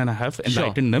opposition and have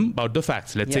enlightened them about the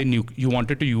facts. Let's say you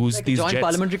wanted to use Like these joint jets.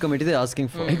 parliamentary committee they're asking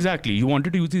for. Exactly. You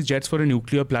wanted to use these jets for a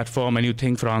nuclear platform and you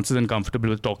think France is uncomfortable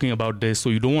with talking about this, so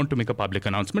you don't want to make a public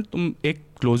announcement. Tum ek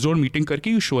closed-door meeting karke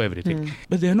you show everything.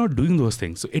 But they're not doing those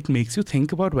things. So it makes you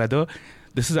think about whether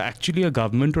this is actually a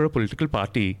government or a political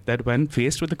party that when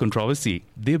faced with a controversy,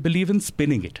 they believe in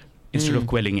spinning it instead of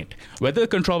quelling it. Whether the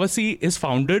controversy is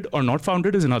founded or not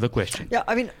founded is another question. Yeah,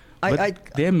 I mean,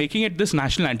 But they're making it this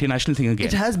national, anti-national thing again.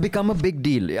 it has become a big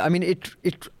deal. I mean,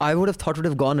 I would have thought it would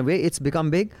have gone away. It's become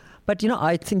big. But,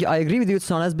 I think I agree with you. It's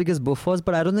not as big as Bofors,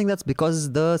 but I don't think that's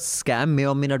because the scam may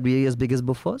or may not be as big as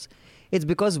Bofors. It's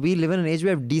because we live in an age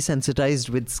where we're desensitized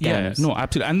with scams. Yeah, no,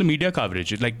 absolutely. And the media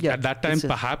coverage. Yeah, at that time,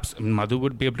 perhaps, Madhu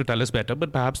would be able to tell us better,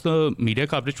 but perhaps the media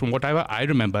coverage, from what I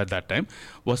remember at that time,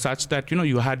 was such that,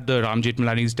 you had the Ram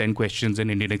Jethmalani's 10 questions in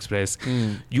Indian Express.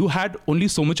 You had only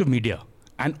so much of media.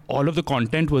 And all of the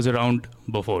content was around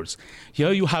Bofors.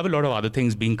 Here you have a lot of other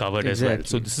things being covered as well.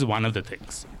 So this is one of the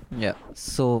things. Yeah.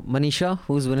 So, Manisha,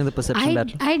 who's winning the perception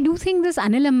battle? I do think this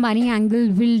Anil Ambani angle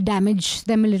will damage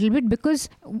them a little bit because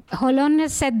Holon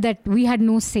has said that we had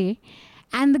no say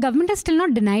and the government has still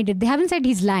not denied it. They haven't said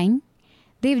he's lying.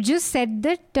 They've just said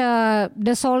that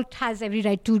Dassault has every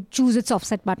right to choose its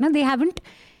offset partner. They haven't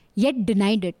yet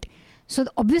denied it. So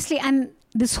obviously, and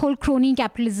this whole crony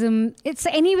capitalism, it's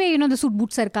anyway, the Soot Boot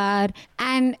Sarkar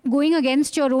and going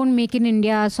against your own Make in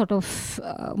India sort of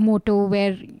motto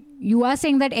where you are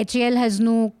saying that HAL has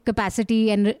no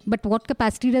capacity, but what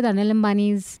capacity does Anil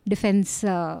Ambani's defense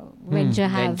venture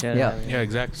have? Yeah. Yeah,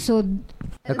 exactly. So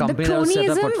The company that was set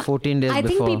up for 14 days I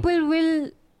before.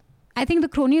 I think the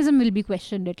cronyism will be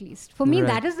questioned at least. For me, Right.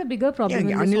 that is the bigger problem.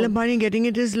 Yeah, in this Anil whole- Ambani getting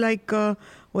it is like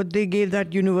what they gave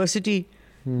that university.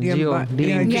 The Geo,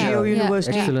 Geo Yeah.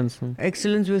 University. Excellence.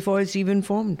 Excellence before it's even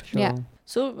formed. Yeah.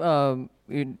 So,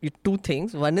 two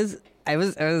things. One is, I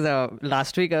was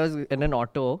last week I was in an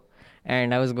auto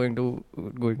and I was going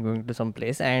to some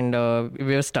place and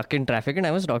we were stuck in traffic and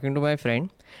I was talking to my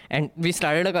friend and we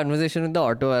started a conversation with the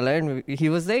auto wala and he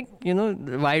was like,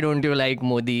 why don't you like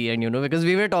Modi? And because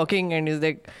we were talking and he's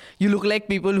like, you look like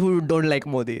people who don't like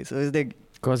Modi. So he's like,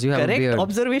 Because you have correct a beard.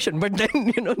 observation, but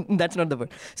then that's not the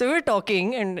point. So we were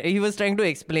talking and he was trying to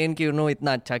explain कि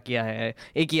इतना अच्छा किया है,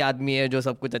 एक ही आदमी है जो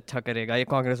सब कुछ अच्छा करेगा, ये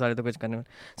कांग्रेस वाले तो कुछ करने वाले.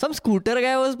 Some scooter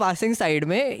guy was passing side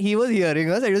में, he was hearing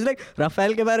us and he was like,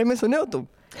 Rafael के बारे में सुने हो तुम?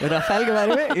 राफेल के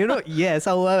बारे में ये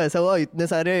ऐसा हुआ वैसा हुआ, इतने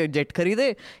सारे जेट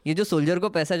खरीदे, ये जो सोल्जर को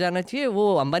पैसा जाना चाहिए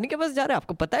वो अंबानी के पास जा रहा है,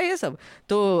 आपको पता है ये सब?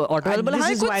 तो ऑटोवेल बोला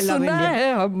हाँ कुछ सुना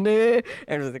है हमने.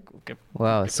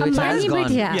 Wow, so it has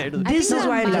gone. This is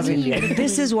why I love India.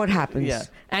 This is what happens. Yeah.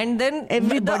 And then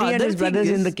Everybody and his brothers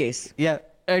in the case. Yeah.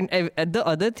 And the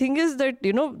other thing is that,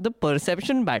 the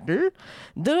perception battle,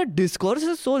 the discourse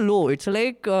is so low. It's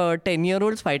like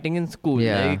 10-year-olds fighting in school.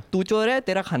 Yeah. Like, तू चोर है,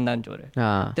 तेरा खानदान चोर है.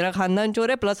 हाँ. तेरा खानदान चोर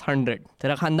है plus 100.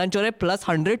 तेरा खानदान चोर है plus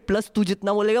 100 plus तू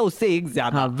जितना बोलेगा उससे एक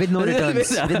ज्यादा. हाँ, with no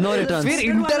returns. With no returns. फिर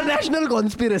international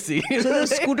conspiracy. So the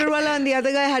scooter wala and the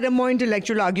other guy had a more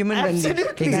intellectual argument than the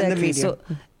Exactly. media. So,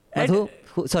 Madhu,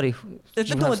 sorry.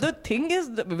 No, the thing is,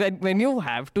 when you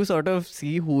have to sort of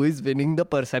see who is winning the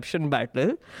perception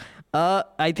battle,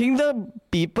 I think the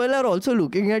people are also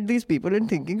looking at these people and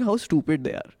thinking how stupid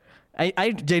they are.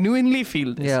 I genuinely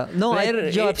feel this. Yeah, no,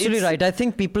 you're absolutely it's- right. I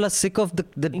think people are sick of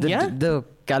the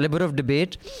caliber of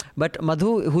debate. But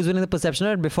Madhu, who's winning the perception?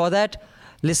 And before that,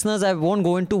 listeners, I won't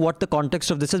go into what the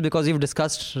context of this is because we've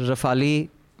discussed Rafali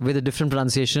with a different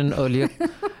pronunciation earlier.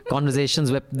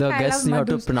 Conversations with the guests knew how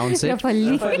to pronounce it.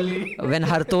 When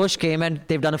Hartosh came and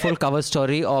they've done a full cover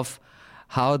story of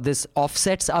how this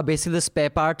offsets are basically the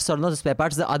spare parts, or not the spare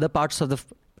parts, the other parts of the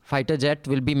fighter jet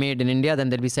will be made in India, then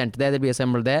they'll be sent there, they'll be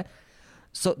assembled there.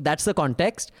 So that's the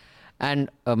context. And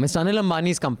Mr. Anil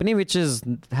Ambani's company, which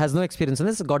has no experience in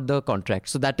this, got the contract.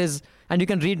 So that is, and you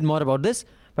can read more about this.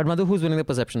 But Madhu, who's winning the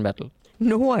perception battle?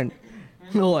 No one.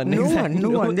 No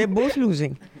one. They're both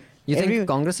losing. You think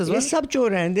Congress as well? Yes, sab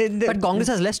chor hain. But Congress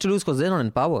has less to lose because they're not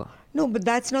in power. No, but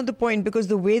that's not the point, because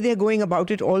the way they're going about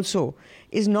it also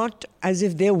is not as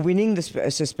if they're winning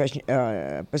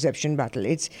the perception battle.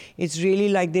 It's really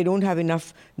like they don't have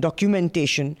enough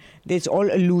documentation. It's all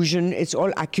illusion. It's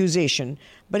all accusation.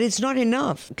 But it's not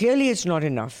enough. Clearly, it's not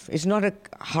enough. It's not a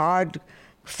hard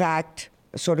fact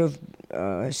sort of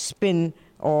spin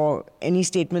or any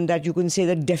statement that you can say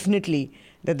that definitely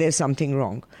that there's something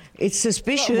wrong. It's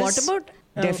suspicious. What about...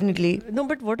 Definitely. No,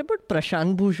 but what about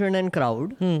Prashant Bhushan and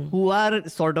crowd who are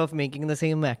sort of making the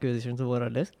same accusations more or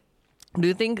less? Do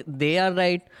you think they are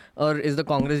right, or is the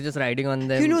Congress just riding on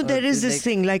them? You know, there is this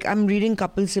thing, like I'm reading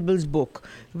Kapil Sibal's book,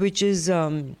 which is...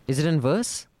 Is it in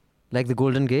verse? Like the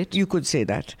Golden Gate? you could say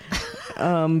that.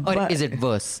 Or but is it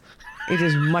verse? it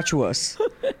is much worse.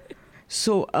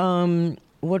 So,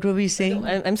 what were we saying?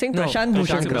 I'm saying No, Prashant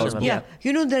Bhushan Prashant crowd. Bhushan. Yeah,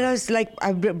 you know, there is like,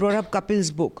 I brought up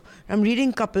Kapil's book. I'm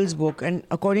reading Kapil's book, and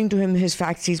according to him, his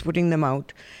facts, he's putting them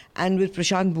out. And with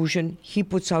Prashant Bhushan, he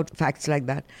puts out facts like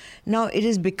that. Now, it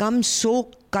has become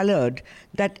so colored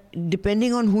that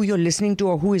depending on who you're listening to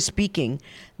or who is speaking,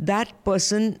 that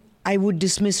person I would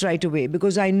dismiss right away,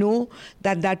 because I know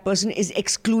that that person is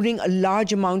excluding a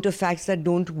large amount of facts that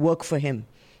don't work for him.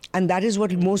 And that is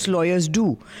what most lawyers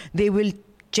do. They will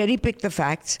cherry pick the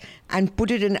facts and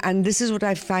put it in, and this is what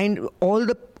I find all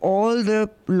the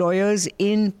lawyers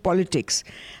in politics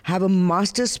have a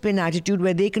master spin attitude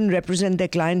where they can represent their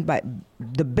client by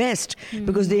the best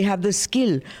because they have the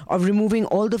skill of removing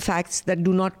all the facts that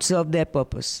do not serve their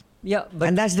purpose. Yeah, but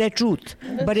And that's their truth.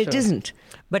 But it isn't.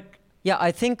 But yeah,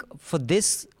 I think for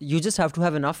this, you just have to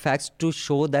have enough facts to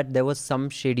show that there was some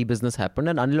shady business happened,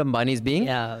 and Anil Ambani is being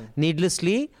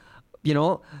needlessly,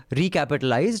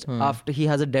 recapitalized after he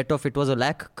has a debt of, it was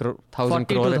 1,00,000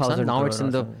 crore. Now it's in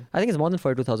the, I think it's more than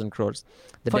 42,000 crores.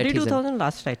 The debt he's in. 42,000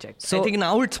 last I checked. So I think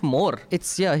now it's more.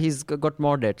 It's, he's got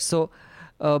more debt. So,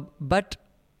 but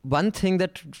one thing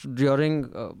that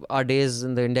during our days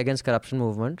in the India Against Corruption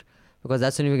movement, because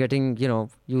that's when you were getting,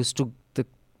 used to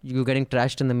you getting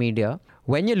trashed in the media.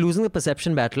 When you're losing the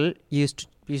perception battle, you used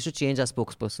to change our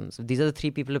spokespersons. If these are the three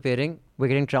people appearing, we're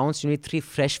getting trounced. You need three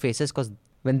fresh faces, because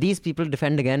when these people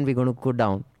defend again, we're going to go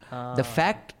down. The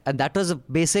fact, and that was a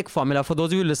basic formula. For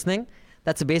those of you listening,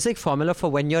 that's a basic formula for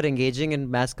when you're engaging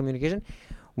in mass communication.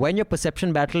 When your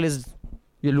perception battle is,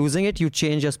 you're losing it, you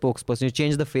change your spokesperson. You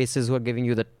change the faces who are giving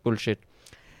you that bullshit.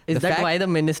 Is that why the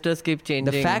ministers keep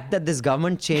changing? The fact that this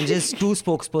government changes 2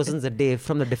 spokespersons a day,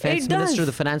 from the defense minister to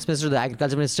the finance minister to the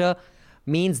agriculture minister,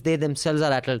 means they themselves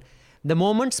are rattled. The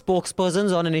moment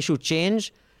spokespersons on an issue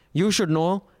change, you should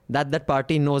know that that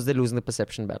party knows they're losing the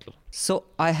perception battle. So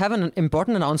I have an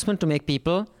important announcement to make,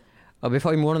 people,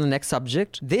 before we move on to the next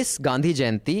subject. This Gandhi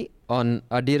Jayanti, on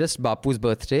our dearest Bapu's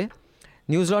birthday,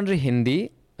 News Laundry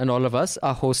Hindi and all of us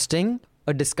are hosting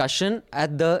a discussion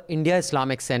at the India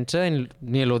Islamic Center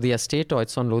near Lodi Estate, or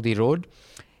it's on Lodi Road.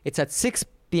 It's at 6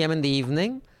 p.m. in the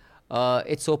evening.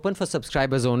 It's open for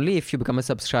subscribers only. If you become a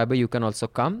subscriber, you can also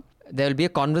come. There will be a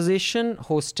conversation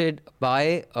hosted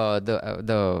by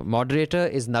the moderator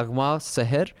is Nagma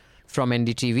Seher from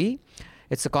NDTV.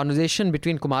 It's a conversation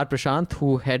between Kumar Prashant,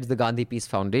 who heads the Gandhi Peace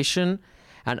Foundation,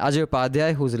 and Ajay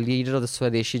Upadhyay, who's the leader of the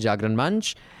Swadeshi Jagran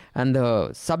Manch. And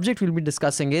the subject we'll be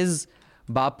discussing is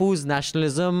Bapu's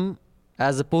nationalism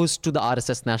as opposed to the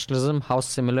RSS nationalism. How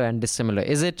similar and dissimilar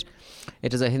is it?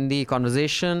 It is a Hindi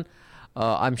conversation.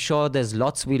 I'm sure there's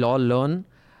lots we'll all learn.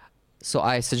 So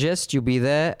I suggest you be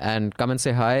there and come and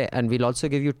say hi. And we'll also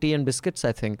give you tea and biscuits,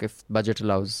 I think, if budget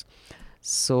allows.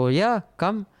 So yeah,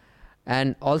 come.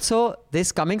 And also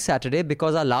this coming Saturday,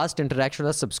 because our last interaction with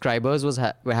our subscribers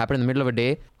happened in the middle of a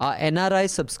day, our NRI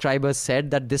subscribers said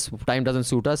that this time doesn't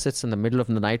suit us. It's in the middle of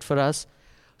the night for us.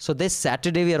 So this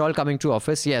Saturday we are all coming to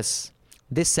office. Yes,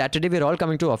 this Saturday we are all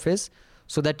coming to office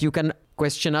so that you can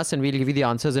question us and we'll give you the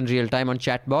answers in real time on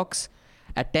chat box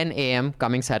at 10 a.m.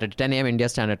 coming Saturday, 10 a.m. India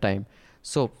Standard Time.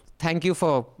 So thank you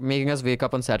for making us wake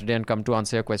up on Saturday and come to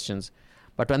answer your questions.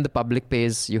 But when the public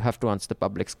pays, you have to answer the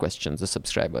public's questions, the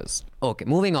subscribers. Okay,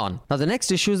 moving on. Now, the next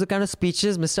issue is the kind of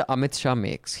speeches Mr. Amit Shah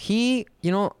makes. He,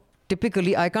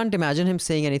 typically, I can't imagine him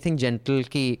saying anything gentle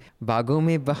ki, Bago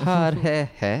mein bahar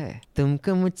hai,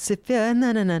 tumko mujhse pyar,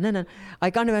 na na na na na.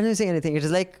 I can't imagine him saying anything. It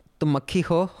is like, tum makhi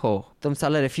ho, tum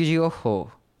sala refugee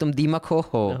ho, tum dimak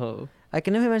ho. I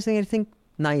can never imagine saying anything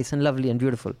nice and lovely and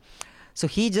beautiful. So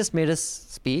he just made a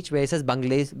speech where he says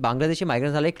Bangladeshi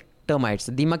migrants are like termites.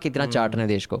 Deemak kitna chaat rahe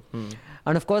desh ko.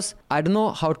 And of course, I don't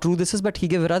know how true this is, but he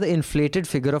gave a rather inflated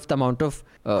figure of the amount of...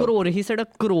 crore. He said a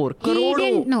crore. He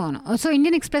didn't, no. So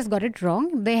Indian Express got it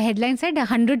wrong. The headline said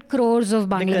 100 crores of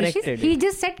Bangladeshis. He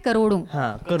just said karodon.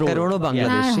 Karodo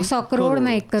Bangladeshi. So crore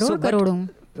na ek crore, karodon.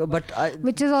 But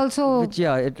which is also... it's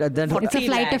a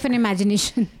flight of an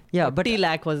imagination. Yeah, but 40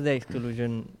 lakh was the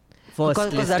exclusion.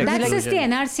 Because that's just the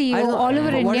NRC. All over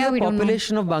India, what is the we don't know.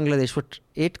 population of Bangladesh? What,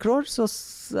 8 crores? So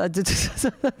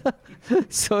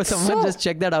someone just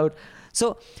check that out.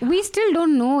 So we still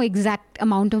don't know exact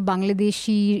amount of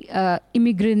Bangladeshi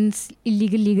immigrants,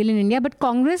 legal in India. But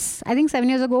Congress, I think 7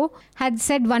 years ago, had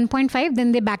said 1.5.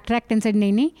 Then they backtracked and said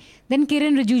nahi. Then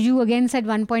Kiran Rijiju again said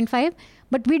 1.5.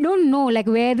 But we don't know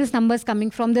where this number is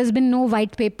coming from. There's been no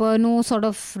white paper, no sort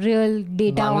of real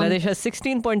data. Bangladesh has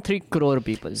 16.3 crore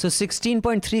people. So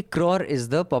 16.3 crore is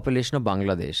the population of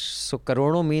Bangladesh. So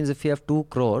karodo means if you have 2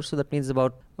 crores, so that means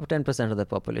about 10% of the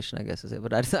population, I guess.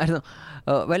 But I don't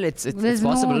know. Well, it's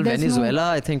possible.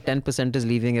 Venezuela, I think 10% is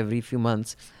leaving every few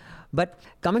months. But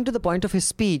coming to the point of his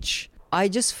speech, I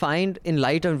just find in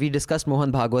light of, we discussed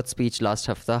Mohan Bhagwat's speech last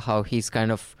hafta, how he's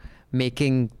kind of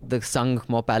making the Sangh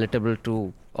more palatable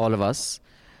to all of us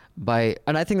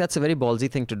and I think that's a very ballsy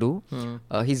thing to do.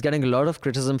 He's getting a lot of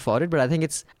criticism for it, but I think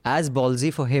it's as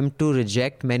ballsy for him to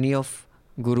reject many of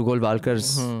Guru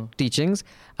Golwalkar's teachings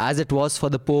as it was for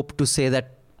the Pope to say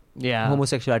that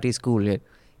homosexuality is cool.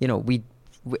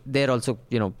 They're also,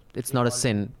 it's not a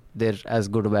sin. They're as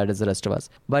good or bad as the rest of us.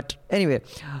 But anyway,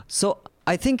 so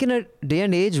I think in a day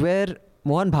and age where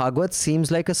Mohan Bhagwat seems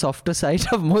like a softer side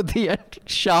of Modi and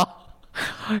Shah,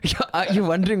 are you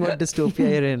wondering what dystopia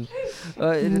you're in?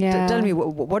 Tell me,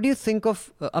 what do you think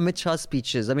of Amit Shah's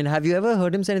speeches? I mean, have you ever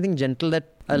heard him say anything gentle that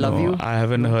I love you? I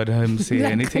haven't heard him say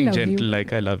anything gentle you.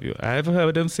 like I love you. I have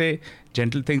heard him say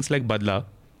gentle things like Badla,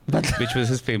 which was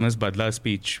his famous Badla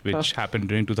speech, which happened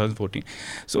during 2014.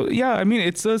 So yeah, I mean,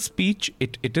 it's a speech.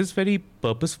 It is very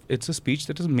It's a speech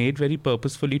that is made very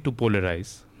purposefully to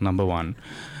polarize. Number one.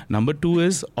 Number two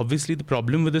is obviously the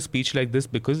problem with a speech like this,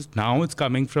 because now it's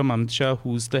coming from Amit Shah,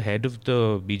 who's the head of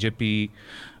the BJP,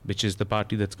 which is the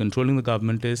party that's controlling the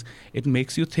government. It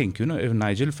makes you think, if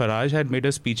Nigel Farage had made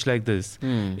a speech like this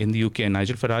in the UK, and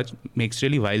Nigel Farage makes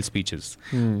really wild speeches,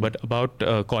 but about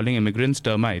calling immigrants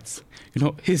termites,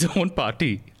 his own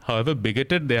party, however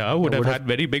bigoted they are, would have had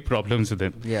very big problems with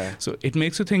him. Yeah. So it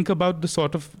makes you think about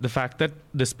the fact that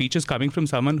the speech is coming from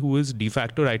someone who is de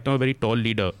facto right now a very tall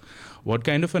leader. What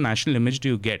kind of a national image do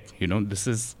you get? This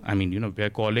is, we're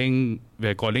calling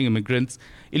immigrants,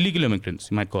 illegal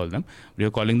immigrants, you might call them. We're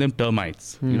calling them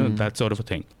termites, that sort of a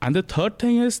thing. And the third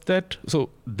thing is that, so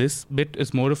this bit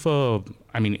is more of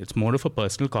it's more of a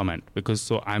personal comment,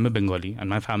 because I'm a Bengali and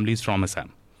my family is from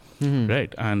Assam.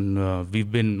 Right, and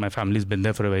my family's been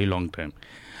there for a very long time,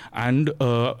 and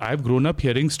I've grown up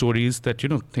hearing stories that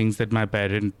things that my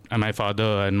parent and my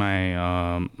father and my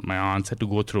aunts had to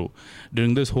go through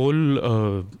during this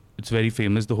whole. It's very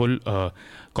famous, the whole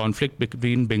conflict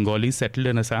between Bengalis settled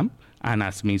in Assam and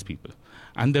Assamese people.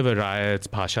 And there were riots,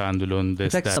 Bhasha Andolon,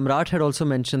 this, In fact, that. Samrat had also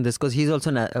mentioned this because he's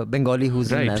also a Bengali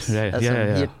who's in NAS. Right. He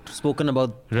had spoken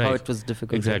about how it was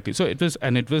difficult. Exactly. So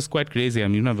it was quite crazy. I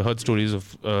mean, I've heard stories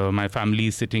of my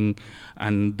family sitting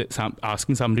and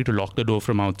asking somebody to lock the door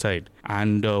from outside,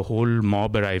 and a whole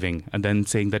mob arriving and then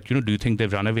saying that, do you think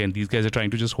they've run away? And these guys are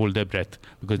trying to just hold their breath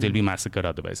because they'll be massacred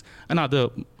otherwise. And other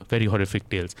very horrific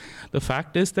tales. The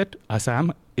fact is that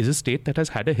Assam is a state that has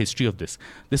had a history of this.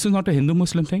 This is not a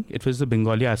Hindu-Muslim thing. It was the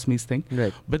Bengali Assamese thing.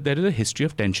 Right. But there is a history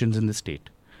of tensions in the state.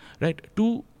 Right.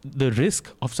 To the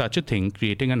risk of such a thing,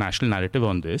 creating a national narrative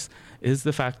on this, is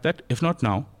the fact that if not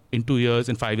now, in 2 years,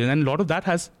 in 5 years, and a lot of that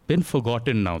has been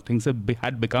forgotten now. Things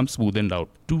had become smoothened out.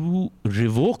 To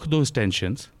revoke those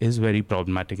tensions is very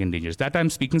problematic and dangerous. That I'm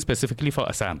speaking specifically for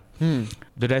Assam.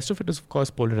 The rest of it is, of course,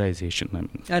 polarization. I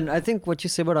mean. And I think what you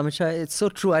say about Amit Shah, it's so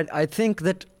true. I think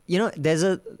that, there's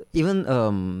even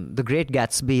The Great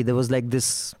Gatsby, there was like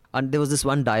this, and there was this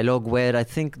one dialogue where I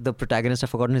think the protagonist, I've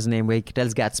forgotten his name, where he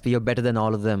tells Gatsby, you're better than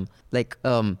all of them. Like,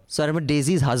 so I remember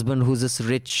Daisy's husband, who's this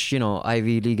rich,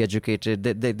 Ivy League educated,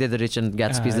 they're the rich and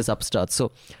Gatsby's this upstart.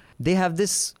 So they have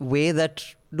this way that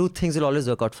things will always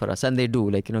work out for us. And they do,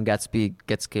 like, Gatsby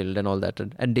gets killed and all that.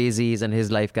 And Daisy's and his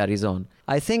life carries on.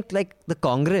 I think like the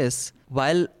Congress,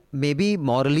 while maybe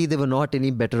morally they were not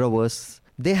any better or worse,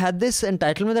 they had this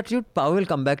entitlement that power will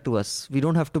come back to us. We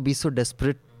don't have to be so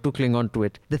desperate to cling on to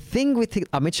it. The thing with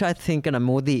Amit Shah, I think, and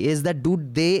Modi is that,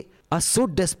 they are so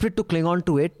desperate to cling on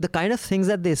to it. The kind of things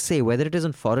that they say, whether it is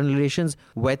on foreign relations,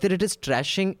 whether it is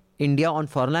trashing India on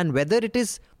foreign land, whether it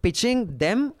is pitching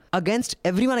them against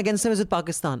everyone against them is with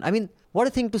Pakistan. I mean, what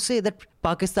a thing to say that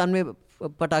Pakistan mein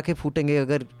patake phootenge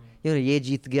agar ye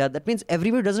jeet gaya. That means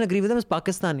everybody who doesn't agree with them is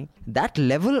Pakistani. That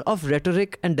level of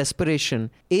rhetoric and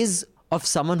desperation is of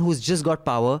someone who's just got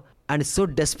power and is so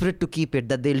desperate to keep it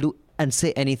that they'll do and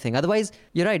say anything. Otherwise,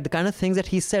 you're right, the kind of things that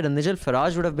he said, and Nigel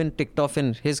Farage would have been ticked off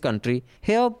in his country.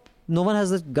 Here, no one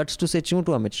has the guts to say choo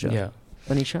to Amit Shah. Yeah.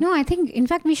 Anisha? No, I think, in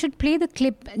fact, we should play the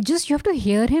clip. Just, you have to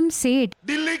hear him say it.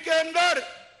 Delhi के अंदर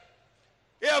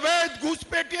ये अवैध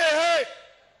घुसपैठिए है,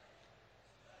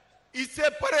 इससे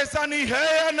परेशानी है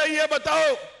या नहीं है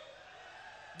बताओ?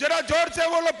 जरा जोर से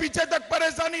बोलो, पीछे तक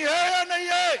परेशानी है या नहीं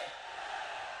है?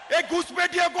 एक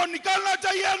घुसपैठियों को निकालना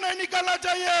चाहिए या नहीं निकालना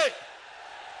चाहिए?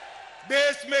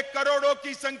 देश में करोड़ों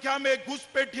की संख्या में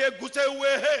घुसपैठिए घुसे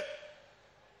हुए हैं,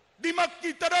 दिमक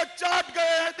की तरह चाट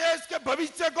गए हैं देश के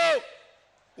भविष्य को.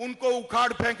 उनको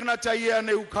उखाड़ फेंकना चाहिए या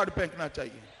नहीं उखाड़ फेंकना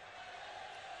चाहिए?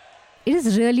 It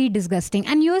is really disgusting.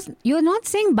 And you're not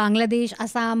saying Bangladesh,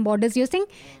 Assam, borders. You're saying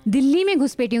Delhi में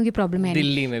घुसपैठियों की प्रॉब्लम है.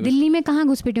 दिल्ली में कहाँ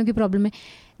घुसपैठियों की प्रॉब्लम है?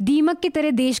 दीमक की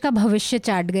तरह देश का भविष्य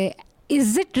चाट गए.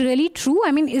 Is it really true?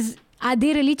 I mean, are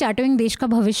they really charting देश का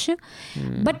भविष्य?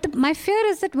 But my fear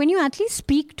is that when you actually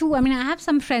speak to, I have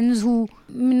some friends who,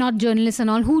 not journalists and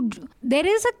all, there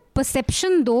is a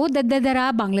perception though that there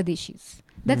are Bangladeshis.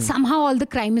 That somehow all the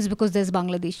crime is because there's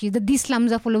Bangladeshis, that these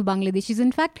slums are full of Bangladeshis.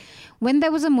 In fact, when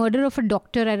there was a murder of a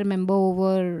doctor, I remember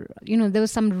over, there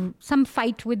was some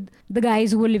fight with the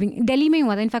guys who were living in Delhi.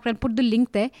 In fact, I'll put the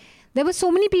link there. There were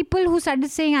so many people who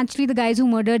started saying, actually, the guys who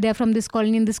murdered, they're from this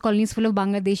colony, and this colony is full of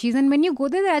Bangladeshis. And when you go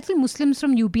there, they're actually Muslims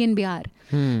from UP and Bihar.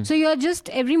 So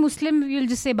every Muslim, you'll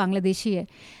just say Bangladeshi hai.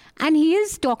 And he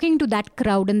is talking to that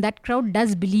crowd, and that crowd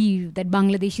does believe that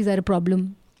Bangladeshis are a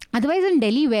problem. Otherwise, in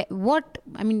Delhi, what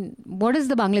is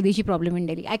the Bangladeshi problem in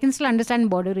Delhi? I can still understand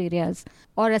border areas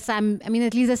or Assam.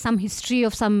 At least there's some history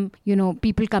of some,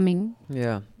 people coming.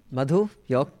 Yeah. Madhu,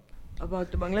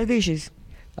 About the Bangladeshis.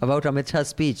 About Amit Shah's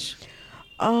speech.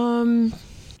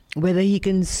 Whether he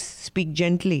can speak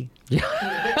gently.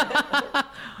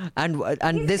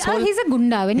 and this whole... He's a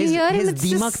gunda. When you hear him, it's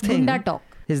just gunda talk.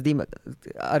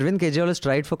 Arvind Kejriwal has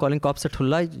tried for calling cops at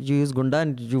Hulla. You use gunda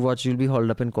and you'll be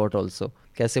hauled up in court also.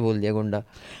 Kaise bol diya gunda?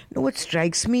 No, what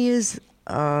strikes me is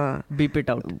beep it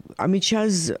out. Amit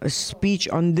Shah's speech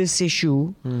on this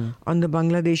issue, on the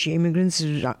Bangladeshi immigrants,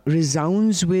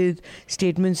 resounds with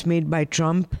statements made by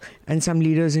Trump and some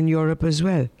leaders in Europe as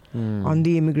well on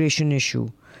the immigration issue.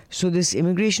 So this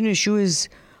immigration issue is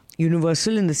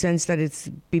universal in the sense that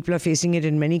people are facing it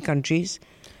in many countries.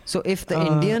 So if the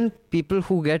Indian people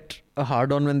who get a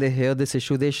hard-on when they hear this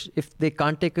issue, if they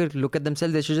can't take a look at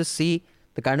themselves, they should just see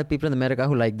the kind of people in America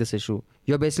who like this issue.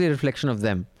 You're basically a reflection of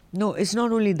them. No, it's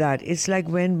not only that. It's like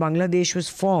when Bangladesh was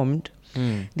formed,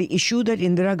 the issue that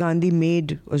Indira Gandhi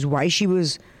made was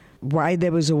why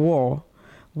there was a war,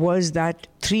 was that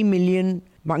 3 million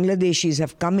Bangladeshis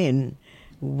have come in.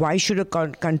 Why should a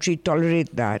country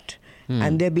tolerate that?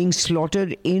 And they're being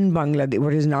slaughtered in Bangladesh,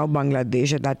 what is now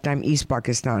Bangladesh, at that time East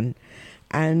Pakistan.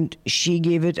 And she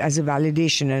gave it as a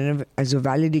validation and as a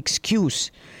valid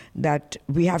excuse that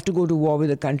we have to go to war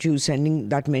with a country who's sending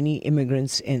that many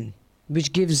immigrants in,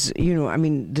 which gives,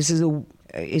 this is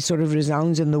it sort of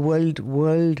resounds in the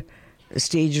world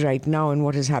stage right now and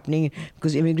what is happening,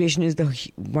 because immigration is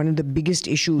one of the biggest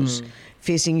issues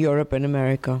facing Europe and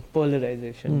America.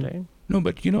 Polarization, right? No,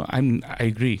 but I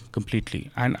agree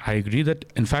completely, and I agree that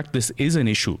in fact this is an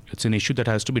issue. It's an issue that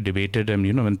has to be debated, and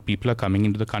when people are coming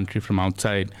into the country from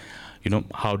outside,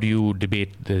 how do you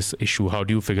debate this issue? How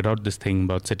do you figure out this thing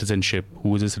about citizenship?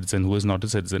 Who is a citizen? Who is not a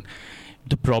citizen?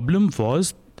 The problem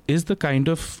is the kind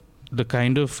of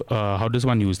how does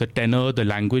one use the tenor, the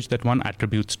language that one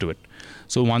attributes to it.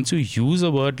 So once you use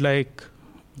a word like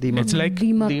it's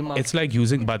like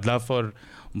using Badla for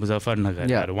Muzaffarnagar.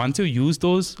 Yeah. Once you use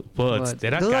those words,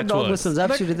 there are Those are dog catchwords. whistles,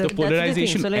 absolutely. The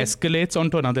polarization So, escalates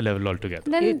onto another level altogether.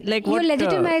 Then Like you're what,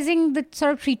 legitimizing the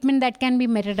sort of treatment that can be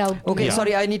meted out. Okay, Yeah.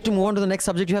 sorry, I need to move on to the next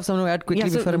subject. You have something to add quickly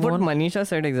before I move what on? Manisha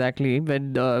said exactly,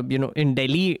 when in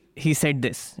Delhi he said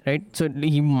this, right? So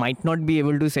he might not be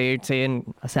able to say it, say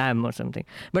in Assam or something.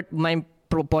 But my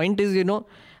point is,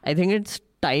 I think it's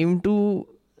time to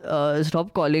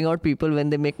stop calling out people when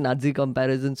they make Nazi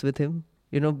comparisons with him.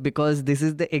 Because this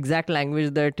is the exact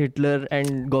language that Hitler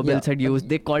and Goebbels had used.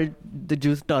 They called the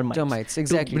Jews termites. Termites,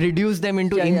 exactly. To reduce them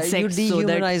into insects. You so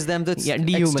that, dehumanize them, that's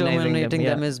dehumanizing exterminating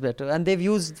them is better. And they've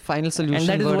used final solution. And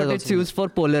that is word what as it's also used for,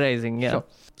 polarizing. Yeah. Sure.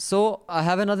 So I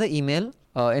have another email.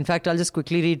 In fact, I'll just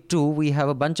quickly read two. We have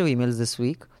a bunch of emails this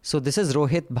week. So this is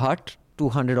Rohit Bhatt,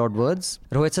 200 odd words.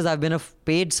 Rohit says, I've been a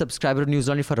paid subscriber to News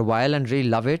Laundry for a while and really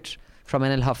love it. From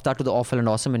NL Hafta to the awful and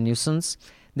awesome and nuisance.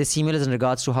 This email is in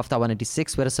regards to Hafta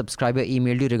 186, where a subscriber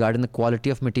emailed you regarding the quality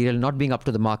of material not being up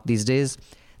to the mark these days.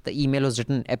 The email was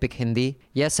written in epic Hindi.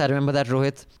 Yes, I remember that,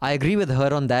 Rohit. I agree with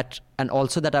her on that, and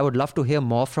also that I would love to hear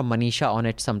more from Manisha on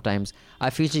it sometimes. I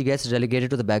feel she gets relegated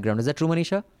to the background. Is that true,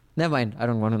 Manisha? Never mind. I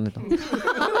don't want to know.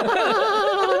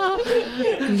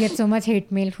 You get so much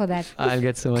hate mail for that. I'll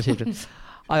get so much hatred.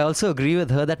 I also agree with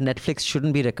her that Netflix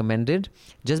shouldn't be recommended.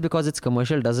 Just because it's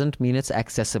commercial doesn't mean it's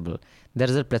accessible. There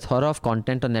is a plethora of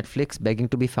content on Netflix begging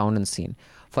to be found and seen.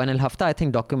 For NL Hafta, I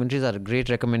think documentaries are a great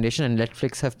recommendation, and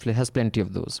Netflix has plenty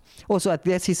of those. Oh, so at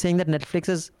least he's saying that Netflix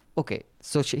is okay.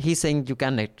 So he's saying you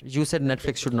said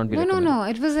Netflix should not be recommended. No.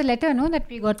 It was a letter, that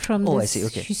we got from this. Oh, I see.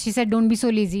 Okay. She said, don't be so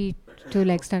lazy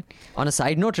to start. On a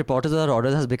side note, Reporters Without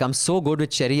Orders has become so good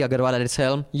with Cherry Agarwal at its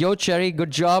helm. Yo, Cherry,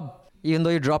 good job. Even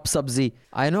though you dropped Sabzi.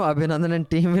 I know Abhinandan and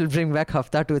team will bring back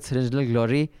Hafta to its original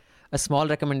glory. A small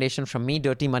recommendation from me,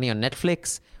 Dirty Money on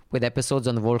Netflix, with episodes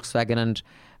on the Volkswagen and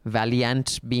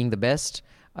Valiant being the best.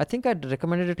 I think I'd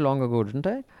recommended it long ago, didn't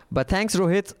I? But thanks,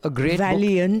 Rohit. A great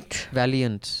book.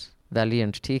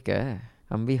 Valiant. ठीक है.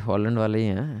 हम भी Holland वाले ही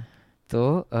हैं.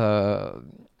 So,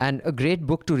 and a great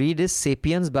book to read is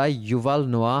Sapiens by Yuval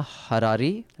Noah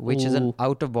Harari, which is an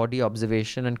out-of-body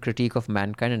observation and critique of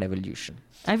mankind and evolution.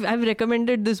 I've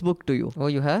recommended this book to you. Oh,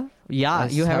 you have? Yeah,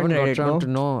 you haven't read it, got around no? to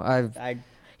know.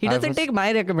 He doesn't take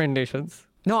my recommendations.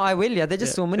 No, I will. Yeah, there's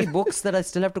just so many books that I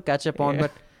still have to catch up on,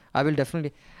 but I will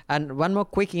definitely. And one more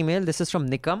quick email. This is from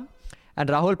Nikam. And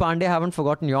Rahul Pandey, I haven't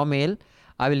forgotten your mail.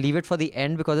 I will leave it for the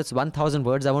end because it's 1,000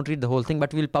 words. I won't read the whole thing,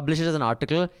 but we'll publish it as an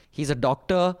article. He's a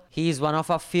doctor. He's one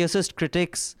of our fiercest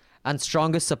critics and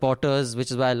strongest supporters, which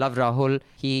is why I love Rahul.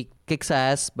 He kicks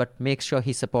ass, but makes sure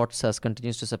he supports us,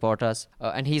 continues to support us.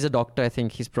 And he's a doctor. I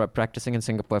think he's practicing in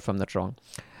Singapore, if I'm not wrong.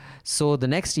 So the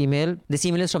next email, this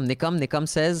email is from Nikam. Nikam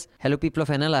says, hello people of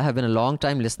NL, I have been a long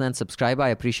time listener and subscriber. I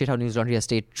appreciate how News Laundry has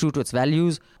stayed true to its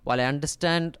values. While I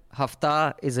understand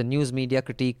Hafta is a news media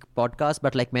critique podcast,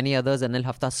 but like many others, NL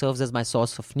Hafta serves as my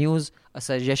source of news. A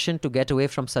suggestion to get away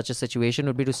from such a situation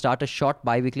would be to start a short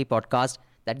bi-weekly podcast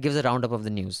that gives a roundup of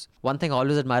the news. One thing I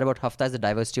always admire about Hafta is the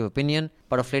diversity of opinion,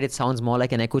 but of late it sounds more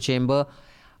like an echo chamber.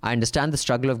 I understand the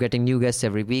struggle of getting new guests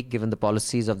every week given the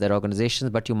policies of their organizations,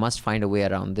 but you must find a way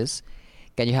around this.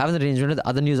 Can you have an arrangement with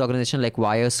other news organizations like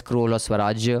Wire, Scroll or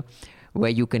Swarajya where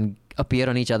you can appear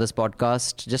on each other's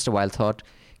podcast? Just a wild thought.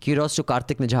 Kudos to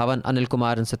Karthik Nijavan, Anil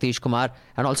Kumar and Satish Kumar,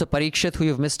 and also Parikshit, who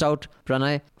you've missed out,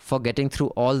 Pranay, for getting through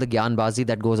all the Gyanbazi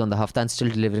that goes on the Hafta and still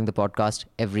delivering the podcast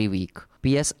every week.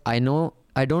 P.S.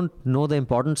 I don't know the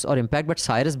importance or impact, but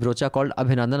Cyrus Brocha called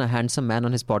Abhinandan a handsome man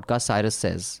on his podcast, Cyrus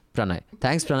says. Pranay.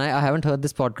 Thanks, Pranay. I haven't heard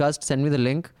this podcast. Send me the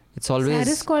link. It's always...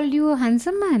 Cyrus called you a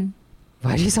handsome man.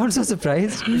 Why do you sound so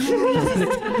surprised?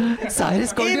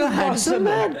 Cyrus called you a handsome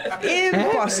man.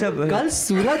 Impossible. Kal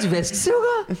Suraj West se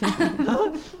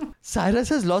hoga? Cyrus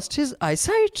has lost his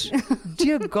eyesight.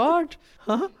 Dear God.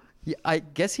 Yeah, I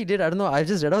guess he did. I don't know. I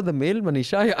just read out the mail,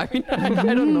 Manisha. I mean,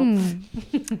 I don't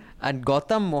know. And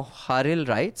Gautam Moharil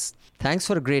writes, thanks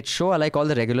for a great show. I like all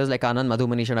the regulars like Anand, Madhu,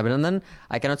 Manisha and Abhinandan.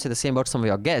 I cannot say the same about some of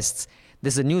your guests.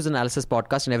 This is a news analysis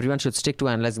podcast and everyone should stick to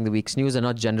analyzing the week's news and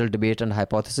not general debate and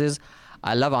hypothesis.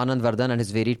 I love Anand Vardhan and his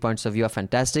varied points of view are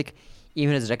fantastic.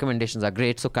 Even his recommendations are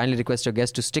great. So kindly request your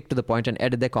guests to stick to the point and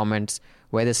edit their comments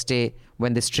when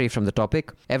they stray from the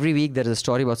topic. Every week there is a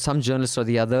story about some journalist or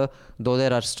the other. Though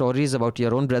there are stories about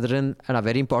your own brethren and are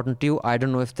very important to you, I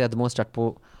don't know if they're the most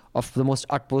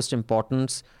utmost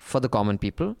importance for the common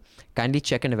people. Kindly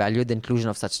check and evaluate the inclusion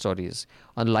of such stories.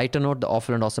 On a lighter note, the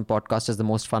Awful and Awesome podcast is the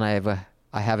most fun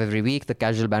I have every week. The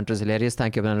casual banter is hilarious.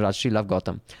 Thank you, Abhinandan Rajshri. Love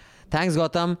Gautam. Thanks,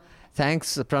 Gautam.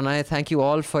 Thanks, Pranay. Thank you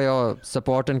all for your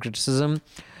support and criticism.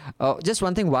 Just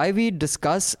one thing, why we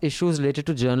discuss issues related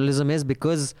to journalism is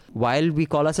because while we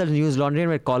call ourselves News Laundry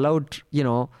and we call out,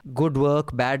 good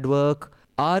work, bad work,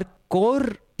 our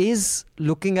core is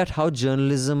looking at how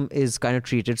journalism is kind of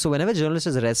treated. So whenever a journalist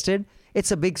is arrested,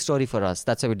 it's a big story for us.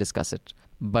 That's how we discuss it.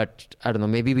 But I don't know,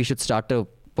 maybe we should start a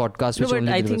podcast which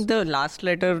only I think the last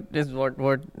letter is what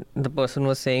the person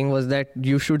was saying was that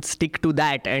you should stick to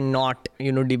that and not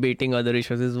debating other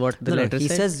issues is what the letter he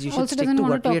says. He says you should Also stick to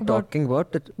what we are talking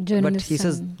about, but he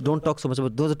says and don't talk so much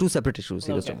about those are two separate issues.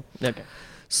 Okay.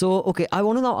 So I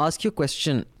want to now ask you a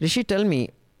question. Rishi, tell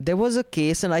me, there was a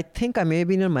case, and I think I may have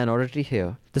been in a minority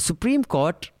here. The Supreme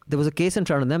Court, there was a case in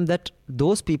front of them that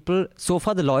those people, so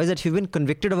far the law is that if you've been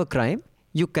convicted of a crime,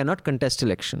 you cannot contest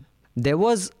election. There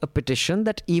was a petition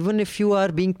that even if you are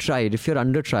being tried, if you're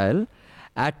under trial,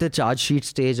 at the charge sheet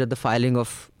stage, at the filing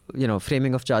of,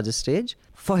 framing of charges stage,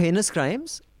 for heinous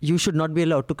crimes, you should not be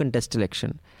allowed to contest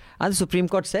election. And the Supreme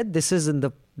Court said this is in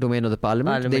the domain of the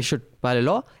Parliament. They should, by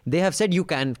law, they have said you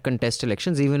can contest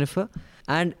elections even if,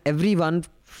 and everyone,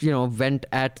 went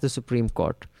at the Supreme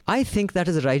Court. I think that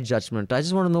is the right judgment. I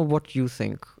just want to know what you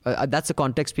think. That's the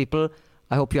context, people.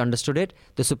 I hope you understood it.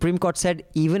 The Supreme Court said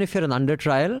even if you're under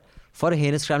trial for a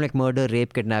heinous crime like murder,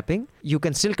 rape, kidnapping, you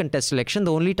can still contest election.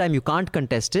 The only time you can't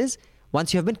contest is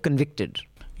once you have been convicted.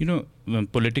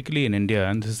 Politically in India,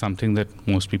 and this is something that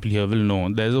most people here will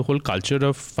know, there's a whole culture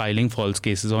of filing false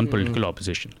cases on political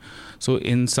opposition. So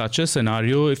in such a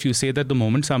scenario, if you say that the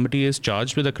moment somebody is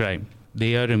charged with a crime,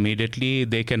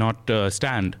 they cannot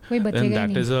stand, then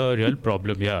that is a real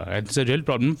problem. Yeah, it's a real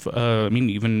problem,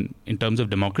 even in terms of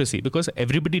democracy, because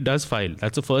everybody does file.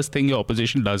 That's the first thing your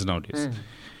opposition does nowadays.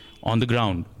 On the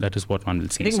ground, that is what one will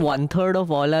see. I think 1/3 of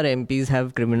all our MPs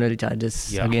have criminal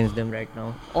charges against them right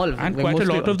now. All of them. And quite a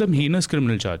lot of them heinous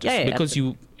criminal charges. Because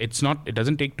absolutely. it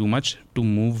doesn't take too much to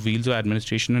move wheels of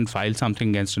administration and file something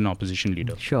against an opposition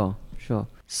leader. Sure.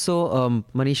 So,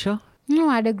 Manisha? No,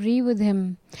 I'd agree with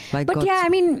him. My but God. yeah, I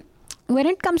mean, when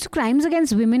it comes to crimes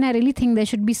against women, I really think there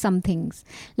should be some things.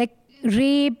 Like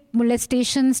rape,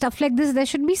 molestation, stuff like this, there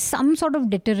should be some sort of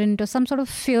deterrent or some sort of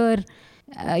fear,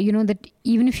 that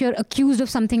even if you're accused of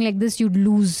something like this, you'd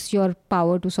lose your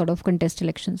power to sort of contest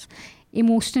elections.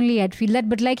 Emotionally, I'd feel that.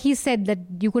 But like he said, that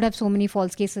you could have so many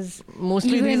false cases.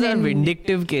 Mostly these are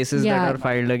vindictive cases that are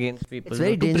filed against people. It's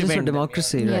very dangerous for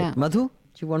democracy, right? Madhu,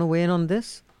 do you want to weigh in on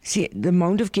this? See, the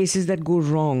amount of cases that go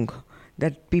wrong,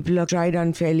 that people are tried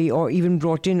unfairly or even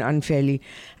brought in unfairly,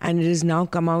 and it has now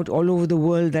come out all over the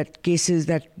world that cases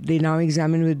that they now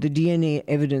examine with the DNA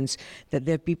evidence, that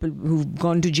there are people who've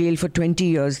gone to jail for 20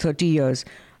 years, 30 years,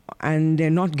 and they're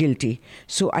not guilty.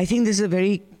 So I think this is a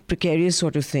very precarious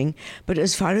sort of thing. But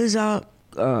as far as our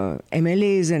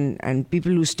MLAs and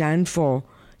people who stand for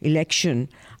election,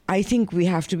 I think we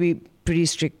have to be pretty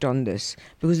strict on this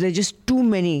because there are just too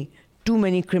many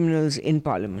criminals in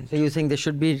Parliament. So you think they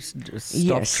should be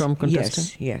stopped from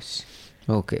contesting? Yes.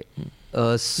 Okay.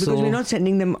 Because we're not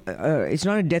sending them, it's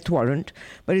not a death warrant,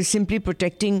 but it's simply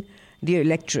protecting the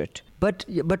electorate. But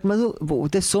Madhu,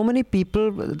 there's so many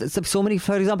people,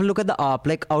 for example, look at the ARP,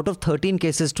 like out of 13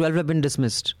 cases, 12 have been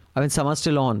dismissed. I mean, some are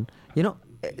still on.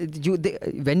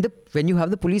 When you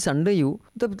have the police under you,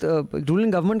 the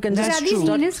ruling government can That's just... true.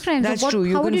 Heinous crimes. That's So true.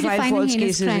 You how can would you file define a false heinous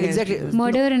cases crime? Exactly.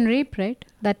 Murder and rape, right?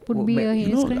 That would be a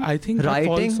heinous crime. I think that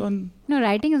Writing? falls on... No,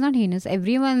 writing is not heinous.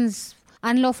 Everyone's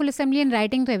unlawful assembly and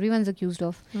writing, so everyone's accused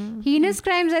of. Heinous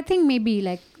crimes, I think maybe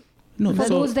like... No, For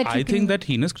so those that you I can- think that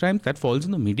heinous crimes, that falls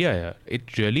in the media here.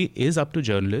 It really is up to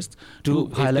journalists to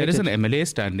if highlight there is it. an MLA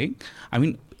standing. I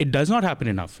mean, it does not happen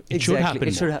enough. It should happen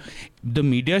It should more. The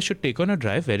media should take on a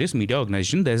drive. Various media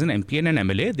organizations, there's an MP and an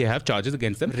MLA, they have charges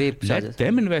against them. Rape charges. Let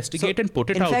them investigate So, and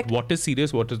put it in out. fact, what is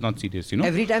serious, what is not serious,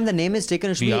 Every time the name is taken,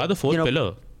 it should We be, are the fourth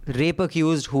pillar. Rape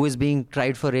accused who is being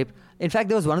tried for rape. In fact,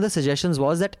 there was one of the suggestions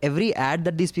was that every ad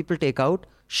that these people take out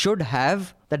should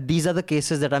have that these are the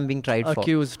cases that I'm being tried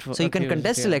Accused for. So you can accused,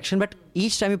 contest yeah. election, but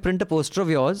each time you print a poster of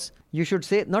yours, you should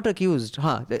say, not accused,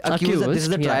 accused that this is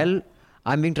the Accused, yeah. trial,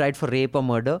 I'm being tried for rape or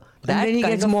murder. And then he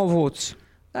kind gets of- more votes.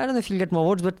 I don't know if you'll get more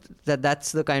votes, but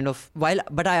that's the kind of...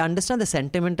 But I understand the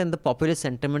sentiment and the populist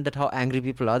sentiment that how angry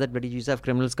people are that we used to have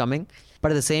criminals coming.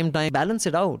 But at the same time, balance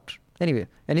it out. Anyway,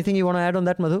 anything you want to add on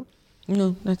that, Madhu?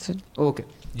 No, that's it. Okay.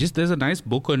 Just there's a nice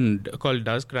book called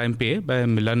Does Crime Pay by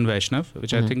Milan Vaishnav,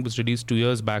 which I think was released 2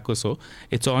 years back or so.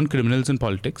 It's on criminals and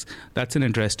politics. That's an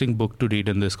interesting book to read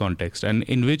in this context, and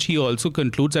in which he also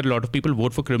concludes that a lot of people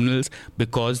vote for criminals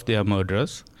because they are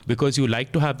murderers. Because you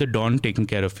like to have the Don taken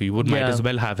care of you, might Yeah. as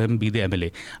well have him be the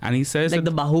MLA. And he says Like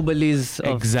that the Bahubalis.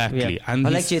 exactly. Yeah. And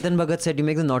Or like he's- Chetan Bhagat said, you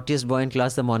make the naughtiest boy in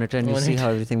class the monitor and you see how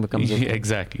everything becomes okay.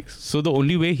 Exactly. So the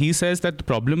only way he says that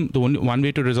the only one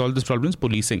way to resolve this problem is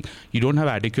policing. You don't have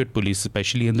adequate police,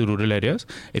 especially in the rural areas.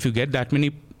 If you get that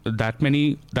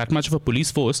much of a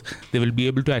police force, they will be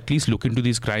able to at least look into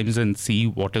these crimes and see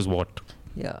what is what.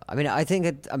 Yeah, I mean, I think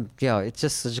it's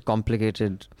just such a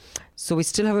complicated... So we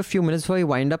still have a few minutes before we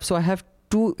wind up. So I have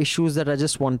two issues that I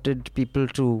just wanted people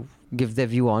to give their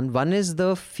view on. One is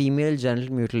the female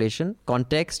genital mutilation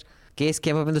context. Case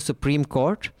came up in the Supreme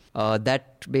Court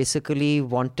that basically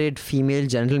wanted female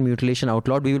genital mutilation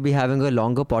outlawed. We will be having a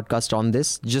longer podcast on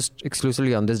this, just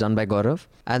exclusively on this, done by Gaurav.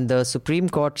 And the Supreme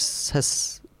Court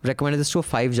has recommended this to a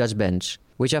 5-judge bench,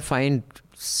 which I find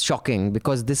shocking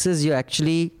because this is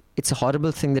it's a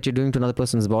horrible thing that you're doing to another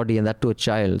person's body, and that to a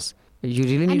child's. You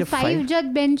really need And a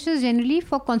 5-judge benches generally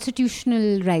for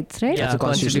constitutional rights, right? That's a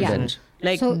constitutional bench.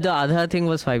 Like So- the Aadhaar thing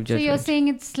was 5 So judges. you're saying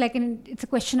it's like it's a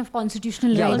question of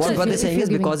constitutional Yeah, rights. what they're if saying you're is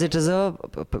giving- because it is a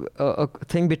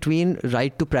thing between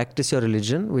right to practice your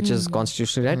religion, which is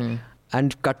constitutional right,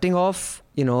 and cutting off,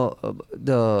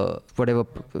 the whatever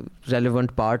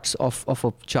relevant parts of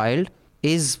a child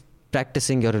is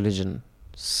practicing your religion.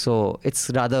 So it's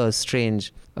rather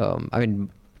strange. I mean,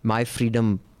 my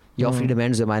freedom, your freedom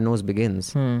ends where my nose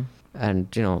begins. And,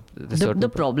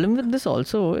 The problem with this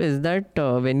also is that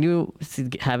when you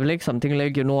have like something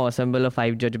like, assemble a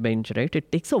 5-judge bench, right?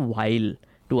 It takes a while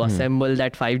to assemble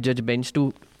that 5-judge bench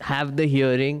to have the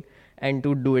hearing and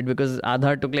to do it, because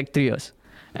Aadhaar took like 3 years.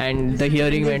 And the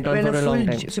hearing went on When for a long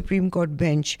full time. Supreme Court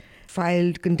bench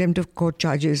filed contempt of court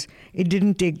charges, it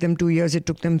didn't take them 2 years, it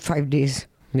took them 5 days.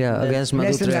 Yeah, against Madhu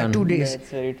Less than that, Trayan. 2 days. That's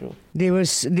very true.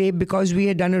 They because we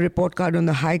had done a report card on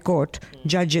the High Court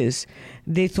judges,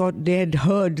 they thought they had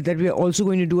heard that we are also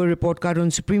going to do a report card on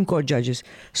Supreme Court judges.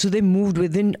 So they moved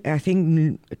within, I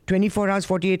think, 24 hours,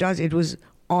 48 hours, it was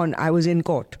on. I was in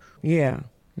court. Yeah.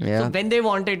 Yeah. So when they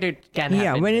want it, it can happen.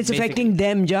 Yeah, when it's basically. affecting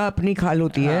them, ja apni khaal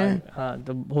hoti hai.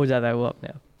 तो हो जाता है वो अपने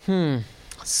आप.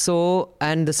 So,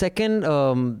 and the second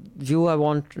view I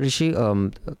want, Rishi,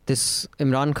 this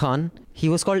Imran Khan, he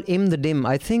was called Im the Dim.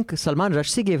 I think Salman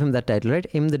Rushdie gave him that title, right?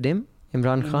 Im the Dim?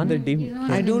 Imran Khan? The dim. He's not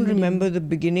I in don't the- remember the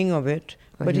beginning of it,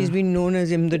 but he's been known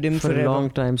as Im the Dim For forever. a long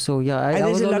time. So, yeah. I And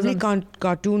was there's a always lovely on-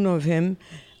 cartoon of him,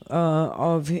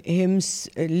 little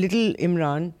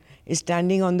Imran is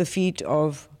standing on the feet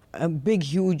of a big,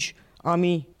 huge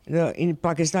army, in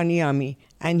Pakistani army,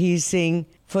 and he's saying,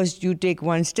 first you take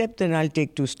one step, then I'll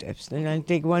take 2 steps. Then I'll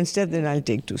take 1 step, then I'll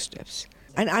take 2 steps.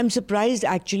 And I'm surprised,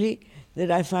 actually,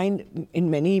 that I find in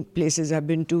many places I've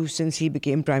been to since he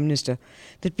became Prime Minister,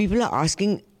 that people are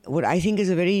asking what I think is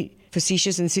a very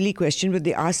facetious and silly question, but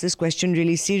they ask this question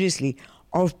really seriously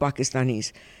of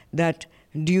Pakistanis, that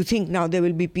do you think now there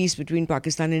will be peace between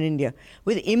Pakistan and India?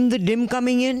 With Im the Dim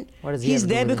coming in, What does he he's have to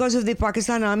do there with it? because of the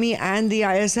Pakistan Army and the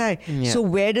ISI. Yeah. So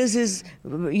where does his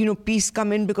peace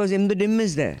come in, because Im the Dim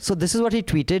is there? So this is what he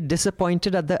tweeted: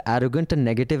 disappointed at the arrogant and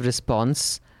negative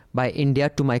response by India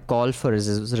to my call for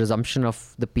resumption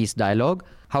of the peace dialogue.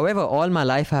 However, all my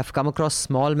life I have come across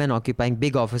small men occupying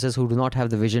big offices who do not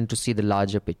have the vision to see the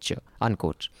larger picture.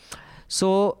 Unquote.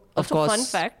 So, of Also, course... fun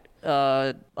fact,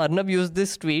 Arnab used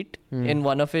this tweet in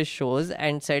one of his shows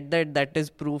and said that is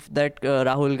proof that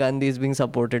Rahul Gandhi is being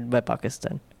supported by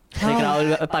Pakistan.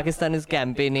 Like Pakistan is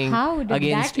campaigning How did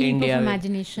against that leap of India.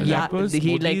 imagination? Yeah, That was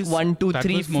he like Modi's- 1, 2, that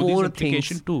 3, was Modi's 4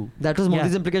 implication things. too. That was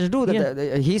Modi's Yeah. implication too.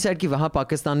 That he said कि वहाँ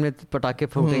पाकिस्तान में पटाखे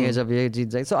फूटेंगे जब ये जीत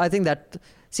जाए. So I think that,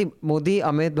 see, Modi,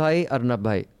 Amit bhai, Arnab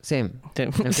bhai, same.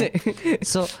 Okay.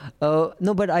 So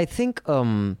no, but I think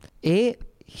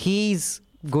he's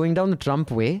going down the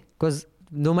Trump way, because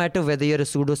no matter whether you're a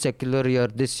pseudo secular, you're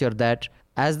this, you're that,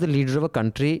 as the leader of a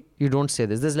country, you don't say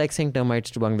this. This is like saying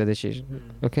termites to Bangladeshis.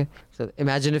 Okay, so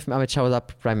imagine if Amit Shah was our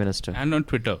prime minister. And on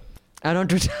Twitter. And on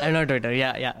Twitter. And on Twitter,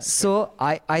 yeah. So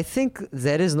I think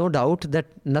there is no doubt that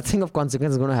nothing of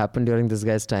consequence is going to happen during this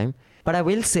guy's time. But I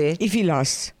will say, If he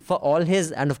lasts. for all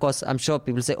his, and of course, I'm sure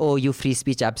people say, oh, you free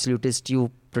speech absolutist,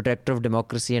 you protector of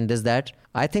democracy and this, that.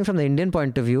 I think from the Indian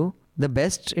point of view, the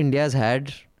best India's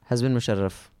had has been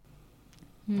Musharraf.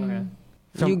 Okay.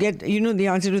 The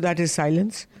answer to that is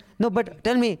silence. No, but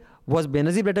tell me, was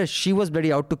Benazir better? She was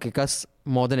bloody out to kick us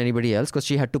more than anybody else because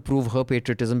she had to prove her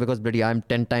patriotism because bloody I'm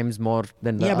 10 times more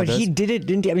than the Yeah, but others. he did it,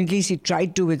 didn't he? I mean, at least he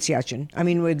tried to with Siachen. I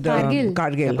mean, with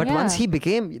Kargil. Yeah, but Yeah. once he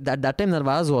became, that time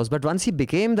Narwaz was, but once he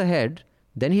became the head,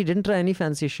 then he didn't try any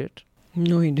fancy shit.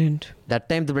 No, he didn't. That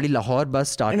time the bloody Lahore bus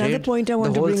started. Another point I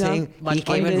want the to whole bring up, thing, but he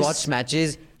came on and this- watched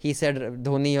matches. He said,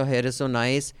 Dhoni, your hair is so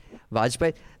nice.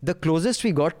 Vajpayee. The closest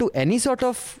we got to any sort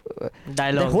of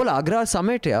Dialogue. the whole Agra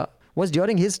summit was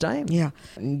during his time. Yeah.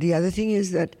 The other thing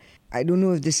is that I don't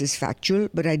know if this is factual,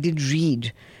 but I did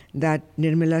read that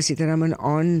Nirmala Sitharaman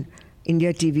on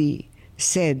India TV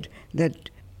said that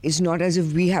it's not as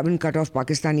if we haven't cut off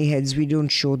Pakistani heads, we don't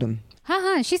show them.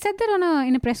 She said that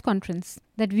in a press conference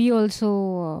that we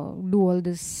also do all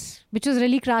this, which was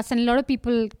really crass, and a lot of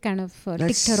people kind of That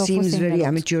ticked her off. for seems saying very that also.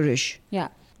 amateurish. Yeah.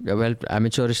 Yeah, well,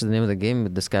 amateurish is the name of the game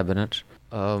with this cabinet.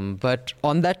 But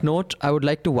on that note, I would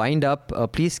like to wind up.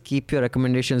 Please keep your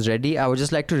recommendations ready. I would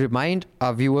just like to remind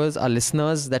our viewers, our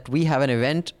listeners, that we have an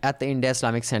event at the India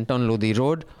Islamic Center on Lodi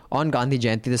Road on Gandhi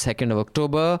Jayanti, the 2nd of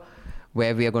October,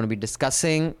 where we are going to be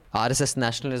discussing RSS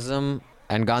nationalism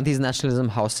and Gandhi's nationalism.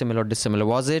 How similar or dissimilar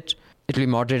was it? It will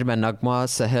be moderated by Nagma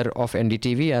Seher of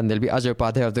NDTV, and there'll be Ajay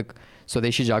Upadhyay of the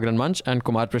Swadeshi Jagran Manch and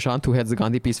Kumar Prashant, who heads the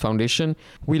Gandhi Peace Foundation.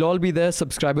 We'll all be there.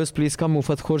 Subscribers, please come.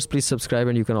 Mufat Khors, please subscribe,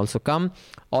 and you can also come.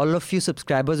 All of you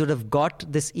subscribers would have got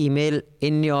this email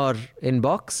in your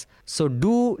inbox. So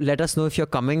do let us know if you're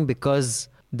coming, because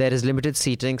there is limited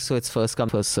seating, so it's first come,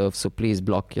 first serve. So please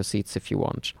block your seats if you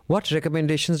want. What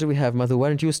recommendations do we have, Madhu? Why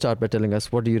don't you start by telling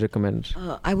us, what do you recommend?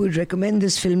 I would recommend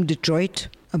this film Detroit,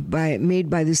 made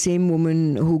by the same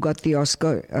woman who got the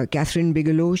Oscar, Catherine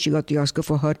Bigelow. She got the Oscar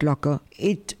for Hurt Locker.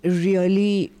 It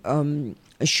really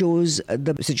shows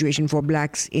the situation for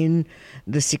blacks in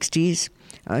the 60s.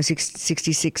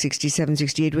 66, 67,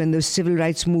 68, when the civil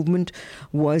rights movement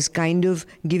was kind of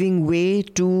giving way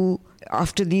to,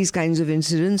 after these kinds of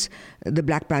incidents, the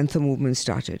Black Panther movement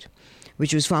started,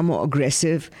 which was far more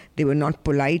aggressive. They were not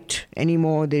polite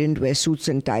anymore. They didn't wear suits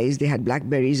and ties. They had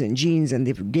blackberries and jeans, and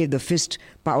they gave the fist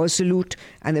power salute,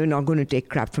 and they were not going to take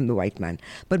crap from the white man.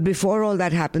 But before all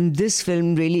that happened, this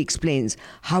film really explains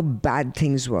how bad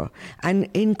things were. And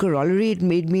in corollary, it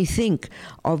made me think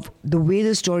of the way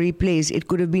the story plays. It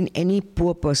could have been any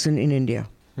poor person in India.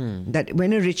 That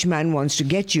when a rich man wants to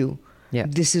get you, Yeah.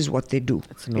 this is what they do.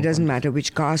 no It doesn't point. matter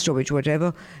which caste or which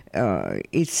whatever.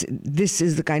 This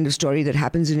is the kind of story that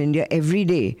happens in India every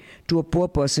day to a poor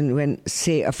person. When,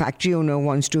 say, a factory owner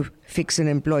wants to fix an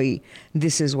employee,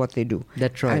 this is what they do.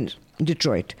 Detroit. And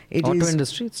Detroit. It Auto is-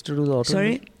 industry? It's to do the auto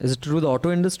Sorry? industry? Is it to do the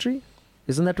auto industry?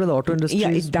 Isn't that where the auto industry Yeah,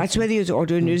 is? that's where the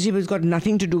auto industry, but it's got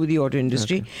nothing to do with the auto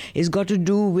industry. It's got to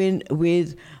do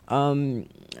with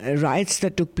riots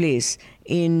that took place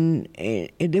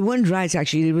they weren't riots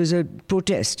actually, it was a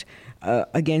protest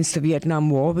against the Vietnam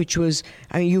War, which was,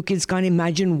 I mean, you kids can't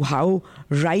imagine how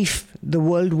rife the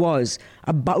world was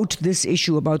about this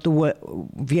issue, about the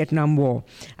Vietnam War.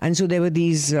 And so there were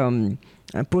these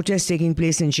protests taking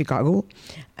place in Chicago,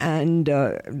 and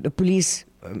the police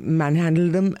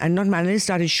manhandled them, and not manhandled,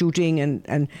 started shooting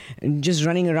and just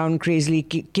running around crazily,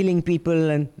 killing people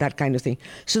and that kind of thing.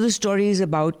 So the story is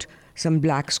about some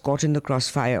blacks caught in the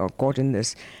crossfire or caught in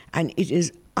this, and it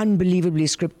is unbelievably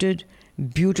scripted,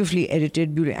 beautifully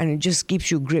edited, and it just keeps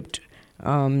you gripped.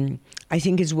 I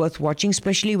think it's worth watching,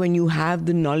 especially when you have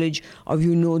the knowledge of,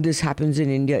 this happens in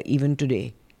India even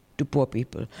today to poor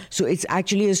people. So it's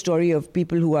actually a story of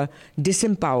people who are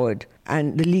disempowered,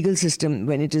 and the legal system,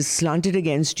 when it is slanted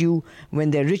against you,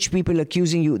 when there are rich people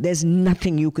accusing you, there's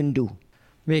nothing you can do.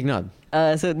 Meghnad.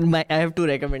 I have two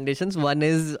recommendations. One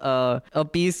is a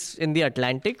piece in the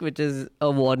Atlantic, which is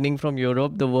a warning from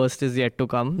Europe. The worst is yet to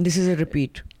come. This is a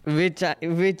repeat. Which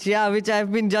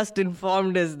I've been just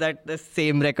informed is that the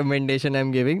same recommendation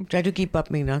I'm giving. Try to keep up,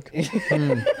 Meghnad.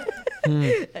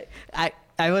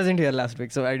 I wasn't here last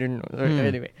week, so I didn't know.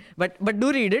 Anyway, but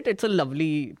do read it. It's a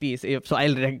lovely piece. So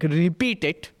I'll repeat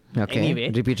it. Okay. Anyway.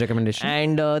 Repeat recommendation.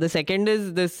 And the second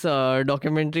is this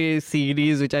documentary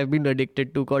series which I've been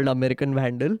addicted to called American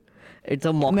Vandal. It's a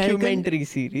mockumentary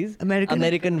series.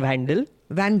 American Vandal.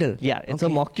 Vandal. Yeah, it's a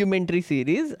mockumentary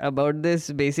series about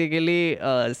this, basically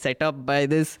set up by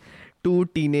this two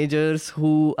teenagers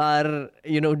who are,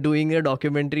 doing a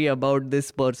documentary about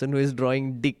this person who is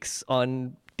drawing dicks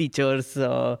on teachers'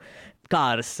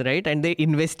 cars, right? And they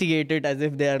investigate it as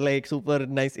if they are like super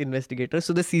nice investigators.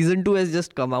 So the season 2 has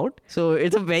just come out. So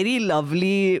it's a very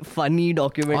lovely, funny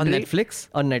documentary. On Netflix?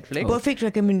 On Netflix. Perfect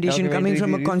recommendation coming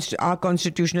from our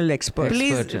constitutional expert.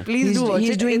 Please He's- do watch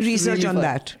he's it. doing It's research really on fun.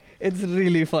 that. It's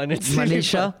really fun. It's really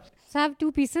Manisha? fun. So I have 2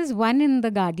 pieces. One in The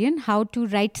Guardian, How to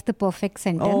Write the Perfect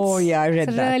Sentence. Oh, yeah, I read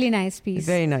it's a that. really nice piece.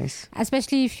 Very nice.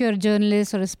 Especially if you're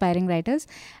journalists or aspiring writers.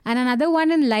 And another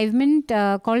one in Livement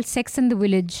called Sex in the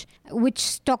Village,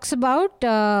 which talks about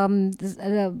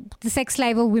the sex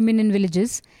life of women in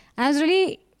villages. And I was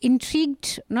really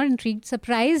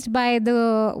surprised by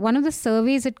one of the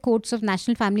surveys at Courts of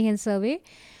National Family Health Survey,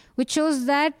 which shows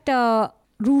that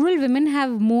rural women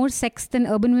have more sex than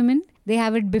urban women. They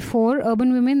have it before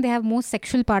urban women. They have more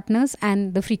sexual partners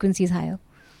and the frequency is higher.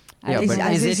 Yeah, It's- but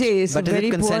as is they it- say, it's but is it very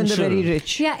poor and the very consensual?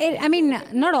 rich. Yeah, I mean,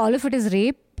 not all of it is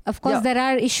rape. Of course, Yeah. there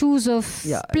are issues of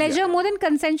Yeah, pleasure more than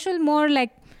consensual, more like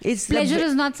pleasure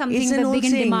is not something it's an that they old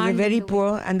can saying, demand. The very in the way.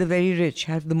 poor and the very rich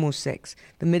have the most sex.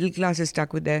 The middle class is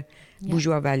stuck with their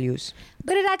bourgeois values.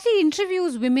 But it actually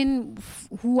interviews women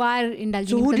who are indulging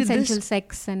So in who did consensual this?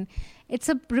 sex. And it's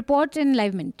a report in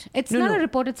Livement. It's No, not no. a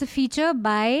report, it's a feature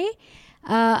by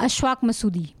Ashwak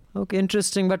Masoodi. Okay,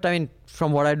 interesting. But I mean,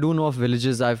 from what I do know of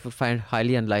villages, I find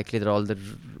highly unlikely that all the,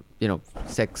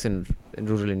 sex in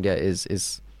rural India is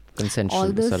consensual.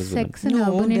 All the as far as women. sex in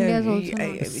urban India is also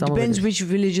not. It Some of it depends is. which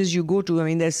villages you go to. I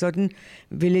mean, there's certain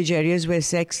village areas where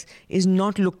sex is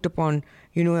not looked upon.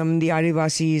 The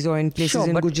Adivasis or in places Sure,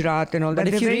 in but- Gujarat and all that. But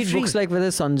if they're you very read free. books like whether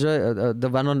Sanjay, the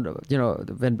one on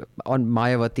on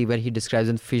Mayawati, where he describes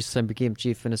when Fisher became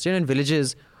chief minister, in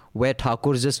villages where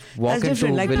Thakurs just walk That's into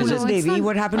different, like villages. Pulan Devi,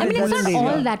 what happened I with mean, it's Pulan not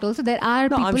Devi? all that also. There are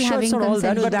No, I'm people sure having it's not all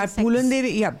that, No, consensual that sex. Pulan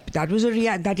Devi,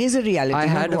 that is a reality. I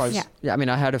had was.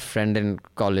 I had a friend in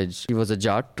college. He was a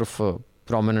Jat of a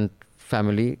prominent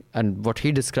family, and what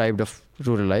he described of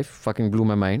rural life fucking blew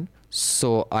my mind.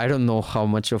 So I don't know how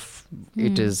much of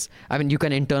it is. I mean, you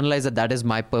can internalize that is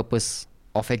my purpose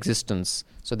of existence.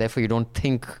 So therefore, you don't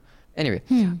think. Anyway,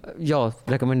 your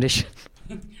recommendation.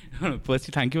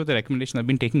 Firstly, thank you for the recommendation. I've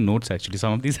been taking notes actually.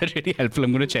 Some of these are really helpful.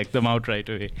 I'm going to check them out right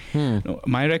away. No,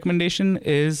 my recommendation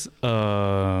is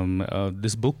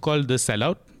this book called The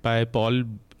Sellout by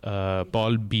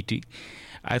Paul Beatty.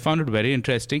 I found it very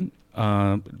interesting.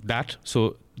 So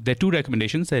there are 2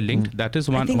 recommendations. They're linked. That is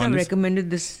one. I think I one is, recommended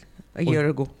this a year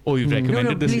ago. oh, you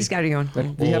recommended No, this? please carry on.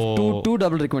 We have Oh. two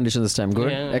double recommendations this time.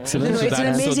 Good, Yeah. excellent. No, So it's an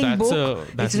that's- so amazing that's book.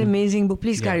 that's It's an amazing book.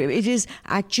 Please carry it. It is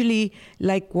actually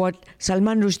like what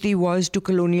Salman Rushdie was to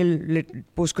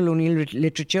post-colonial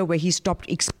literature, where he stopped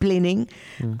explaining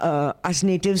us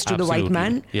natives to the white Absolutely.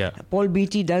 man. Yeah. Paul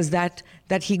Beatty does that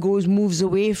he moves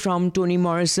away from Toni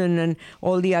Morrison and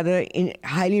all the other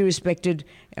highly respected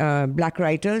black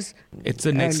writers. It's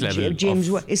the next level James,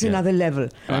 of- it's yeah. another level.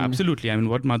 Absolutely. I mean,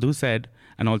 what Madhu said,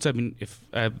 and also, I mean, if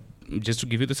just to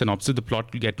give you the synopsis of the plot,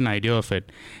 you'll get an idea of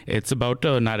it. It's about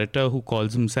a narrator who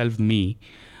calls himself Me.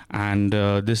 And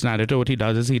this narrator, what he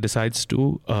does is he decides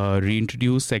to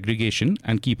reintroduce segregation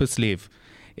and keep a slave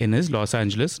in his Los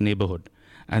Angeles neighborhood.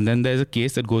 And then there's a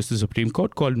case that goes to the Supreme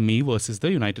Court called Me versus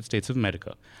the United States of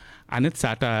America. And it's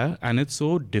satire, and it's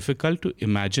so difficult to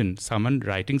imagine someone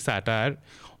writing satire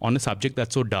on a subject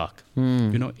that's so dark.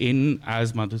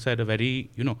 As Madhu said,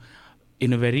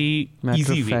 in a very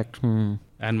easy way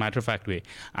and matter-of-fact way.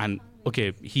 And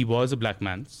okay, he was a black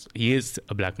man. He is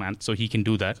a black man, so he can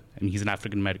do that. I mean, he's an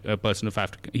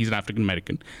He's an African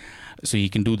American, so he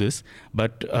can do this.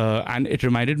 But and it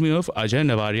reminded me of Ajay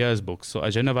Navaria's books. So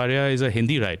Ajay Navaria is a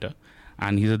Hindi writer,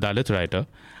 and he's a Dalit writer,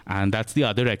 and that's the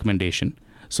other recommendation.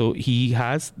 So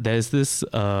there's this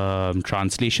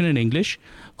translation in English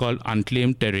called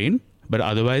Unclaimed Terrain. But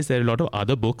otherwise, there are a lot of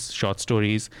other books, short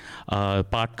stories,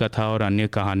 Paat Katha or Anya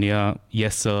Kahaniya,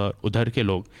 Yes Sir, Udhar Ke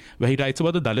Log, where he writes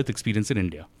about the Dalit experience in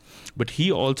India. But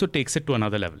he also takes it to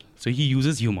another level. So he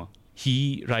uses humor.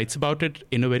 He writes about it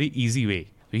in a very easy way.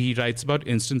 He writes about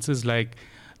instances like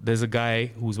there's a guy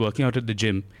who's working out at the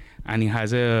gym and he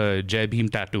has a Jai Bhim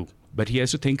tattoo. But he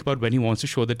has to think about when he wants to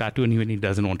show the tattoo and when he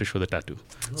doesn't want to show the tattoo.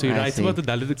 So he I writes see. about the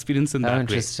Dalit experience in that way.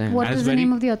 Interesting. What And was it's the very-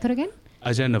 name of the author again?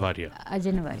 Ajay Navaria.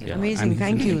 Ajay Navaria. Yeah. Amazing, And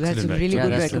thank he's an you. That's a excellent really writer.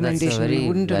 good recommendation. We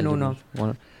wouldn't have known of.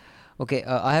 One. Okay,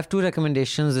 I have 2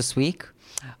 recommendations this week.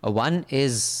 One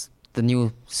is the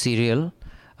new serial,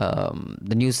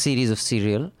 the new series of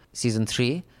Serial, season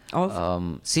 3.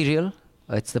 Of? Serial.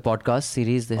 It's the podcast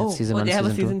series. They have season 1, they have a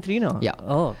season 2. season 3 now? Yeah.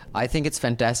 Oh. I think it's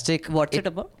fantastic. What's it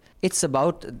about? It's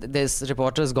about, there's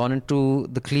reporters gone into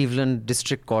the Cleveland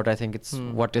District Court. I think it's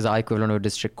what is our equivalent of a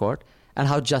district court, and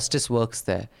how justice works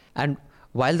there. And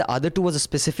while the other 2 was a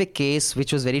specific case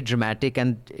which was very dramatic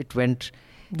and it went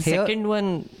The Here- second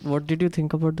one, what did you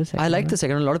think about the second I liked one? the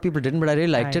second one. A lot of people didn't, but I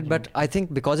really liked I it. But didn't. I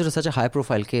think because it was such a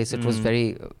high-profile case, it was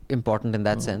very important in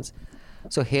that sense.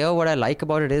 So here, what I like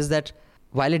about it is that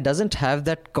while it doesn't have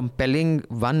that compelling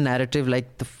one narrative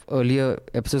like the earlier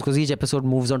episodes, because each episode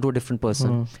moves on to a different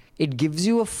person, it gives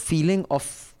you a feeling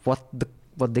of what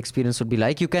the experience would be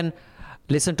like. You can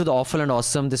listen to the Awful and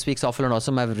Awesome, this week's Awful and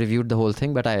Awesome. I've reviewed the whole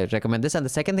thing, but I recommend this. And the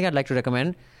second thing I'd like to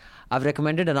recommend, I've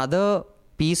recommended another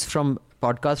piece from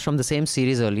podcast from the same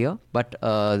series earlier, but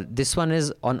this one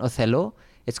is on Othello.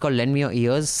 It's called Lend Me Your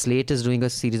Ears. Slate is doing a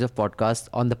series of podcasts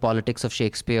on the politics of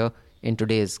Shakespeare in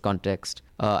today's context.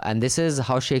 And this is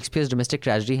how Shakespeare's domestic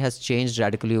tragedy has changed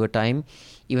radically over time,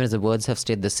 even as the words have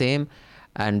stayed the same.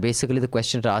 And basically the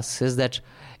question it asks is that,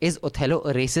 is Othello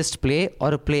a racist play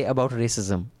or a play about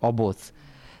racism, or both?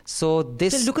 So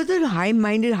this... So look at the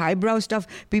high-minded, highbrow stuff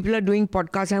people are doing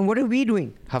podcasts, and what are we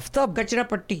doing? Hafta Kachra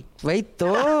patti. Wait,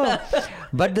 though.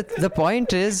 But the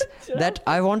point is that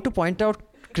I want to point out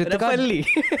Kritika...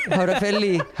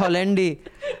 Raffaelli, Hollendi.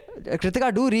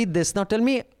 Kritika, do read this. Now tell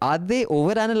me, are they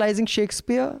over-analyzing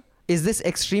Shakespeare? Is this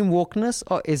extreme wokeness,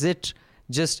 or is it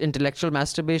just intellectual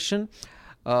masturbation?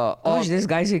 Or Gosh, this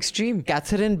guy's extreme.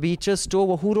 Catherine Beecher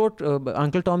Stowe, who wrote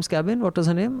Uncle Tom's Cabin? What was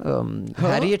her name?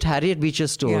 Harriet Beecher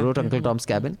Stowe wrote Uncle Tom's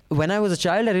Cabin. When I was a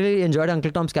child, I really enjoyed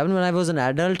Uncle Tom's Cabin. When I was an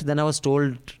adult, then I was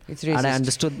told, It's and I racist.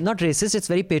 understood, not racist, it's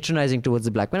very patronizing towards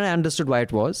the black man. I understood why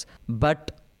it was.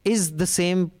 But is the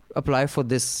same apply for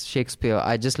this Shakespeare?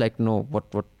 I just like to know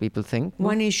what people think.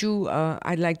 One issue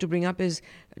I'd like to bring up is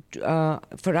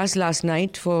for us last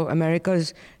night, for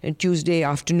America's Tuesday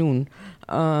afternoon,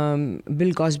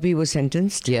 Bill Cosby was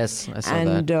sentenced. Yes, I saw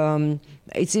and that.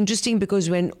 It's interesting because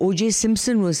when O.J.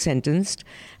 Simpson was sentenced,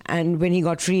 and when he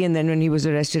got free, and then when he was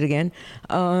arrested again,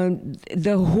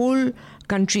 the whole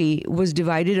country was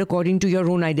divided according to your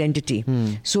own identity.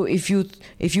 So if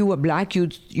you were black,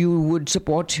 you would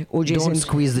support O.J. Don't Simpson.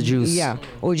 squeeze the juice. Yeah,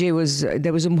 O.J. was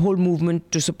there was a whole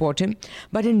movement to support him.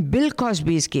 But in Bill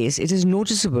Cosby's case, it is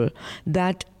noticeable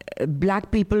that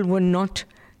black people were not.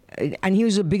 And he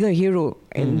was a bigger hero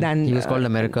than... He was called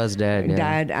America's dad. Yeah.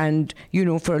 Dad, and,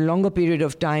 for a longer period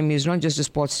of time, he's not just a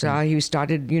sports star. He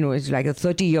started, it's like a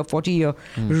 30-year, 40-year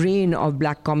reign of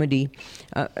black comedy.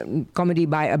 Comedy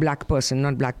by a black person,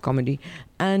 not black comedy.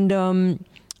 And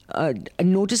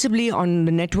noticeably on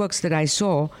the networks that I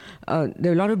saw, there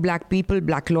were a lot of black people,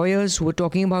 black lawyers who were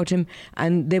talking about him,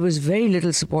 and there was very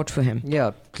little support for him.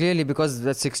 Yeah, clearly, because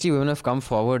the 60 women have come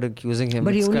forward accusing him.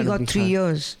 But he It's only gonna got be 3 fun.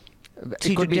 years.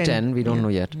 It could be 10. We don't know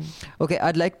yet. Okay,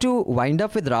 I'd like to wind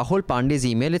up with Rahul Pandey's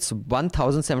email. It's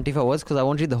 1075 words because I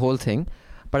won't read the whole thing.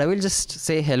 But I will just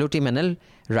say hello Team NL,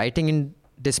 writing in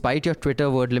despite your Twitter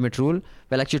word limit rule.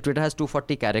 Well, actually Twitter has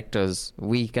 240 characters.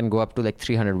 We can go up to like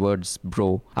 300 words,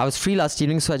 bro. I was free last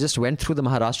evening, so I just went through the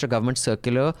Maharashtra government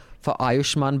circular for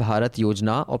Ayushman Bharat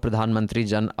Yojana or Pradhan Mantri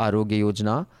Jan Arogya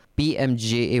Yojana,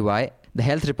 PMJAY. The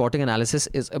health reporting analysis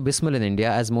is abysmal in India,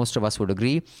 as most of us would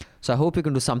agree. So I hope you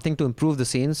can do something to improve the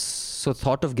scenes. So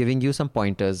thought of giving you some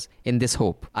pointers in this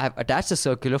hope. I have attached a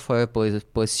circular for your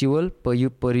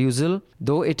perusal.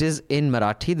 Though it is in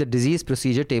Marathi, the disease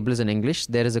procedure table is in English.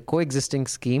 There is a coexisting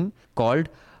scheme called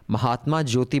Mahatma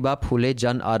Jyotiba Phule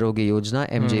Jan Arogya Yojana,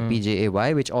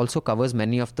 MJPJAY, which also covers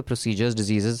many of the procedures,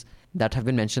 diseases that have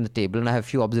been mentioned in the table, and I have a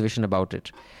few observations about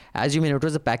it. As you may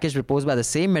notice, the package proposed by the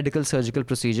same medical surgical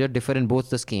procedure differ in both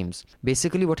the schemes.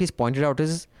 Basically, what he's pointed out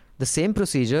is the same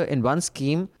procedure in one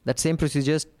scheme, that same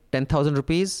procedure is 10,000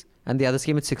 rupees, and the other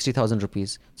scheme is 60,000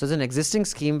 rupees. So it's an existing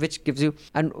scheme which gives you,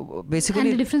 and basically...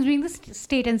 And the difference between the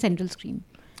state and central scheme.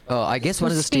 I guess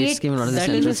one is a state scheme and one is a That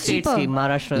central is a state cheaper. scheme,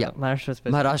 Maharashtra, Yeah. Maharashtra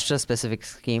specific. Maharashtra specific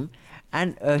scheme.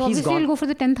 And So he's obviously gone... you'll go for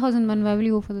the 10,000 one. Why will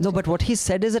you go for the No, but what he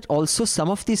said is that also some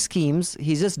of these schemes,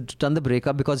 he's just done the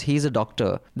breakup because he's a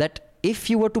doctor. That if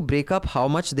you were to break up how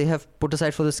much they have put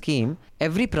aside for the scheme,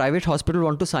 every private hospital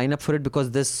want to sign up for it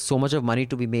because there's so much of money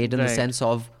to be made in the Right. sense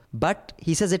of... But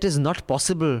he says it is not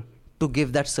possible to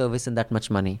give that service in that much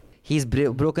money. He's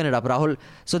broken it up, Rahul.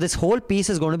 So this whole piece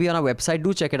is going to be on our website.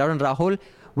 Do check it out. And Rahul,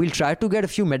 we'll try to get a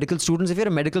few medical students. If you're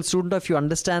a medical student or if you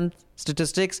understand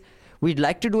statistics, we'd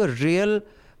like to do a real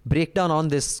breakdown on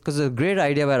this because it's a great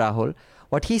idea by Rahul.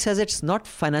 What he says, it's not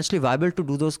financially viable to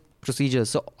do those procedures.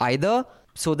 So either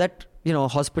so that,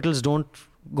 hospitals don't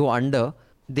go under,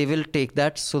 they will take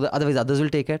that, so that otherwise others will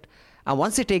take it. And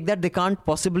once they take that, they can't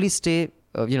possibly stay,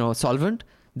 solvent.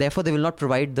 Therefore, they will not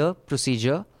provide the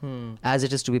procedure as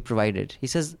it is to be provided. He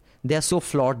says they are so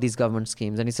flawed, these government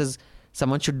schemes. And he says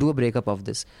someone should do a breakup of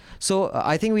this. So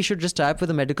I think we should just tie up with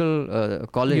a medical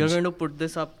college. You're going to put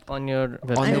this up on your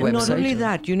website. On the And not website. only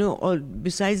that,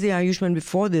 besides the Ayushman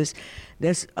before this,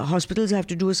 there's hospitals have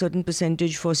to do a certain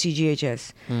percentage for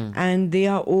CGHS, and they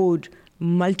are owed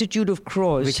multitude of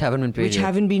crores Which haven't been paid which yet.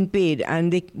 haven't been paid,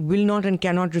 and they will not and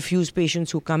cannot refuse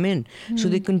patients who come in. So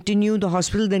they continue. The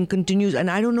hospital then continues, and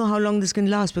I don't know how long this can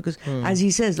last because, as he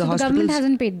says, So the hospitals. government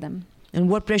hasn't paid them. And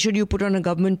what pressure do you put on a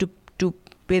government to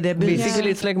pay their bills?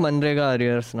 Basically, it's like Manrega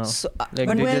arrears now. So, Like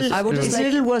But they well, just- it's a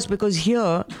little worse because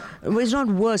here, it's not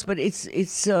worse, but it's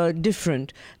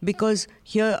different because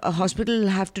here a hospital will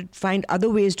have to find other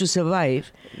ways to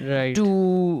survive right.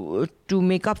 to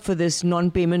make up for this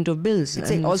non-payment of bills. It's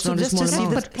And also not a just to small see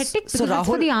amount. this- Pathetic, So because that's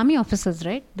for Rahul- the army officers,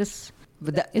 right? This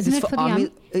But that Isn't is it for the army?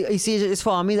 You see, it's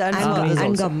for army and for And others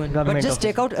also. government. But Government just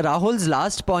take out Rahul's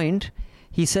last point.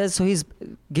 He says so. He's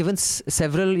given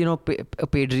several,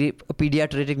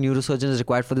 pediatric neurosurgeon is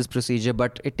required for this procedure,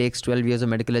 but it takes 12 years of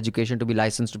medical education to be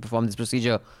licensed to perform this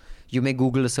procedure. You may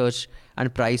Google a search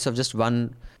and price of just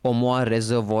one Omoa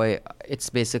Reservoir. It's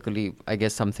basically, I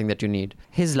guess, something that you need.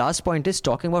 His last point is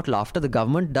talking about laughter. The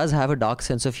government does have a dark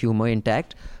sense of humor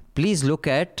intact. Please look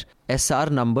at SR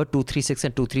number 236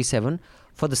 and 237.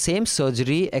 For the same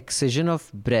surgery, excision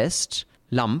of breast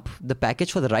lump, the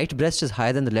package for the right breast is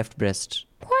higher than the left breast.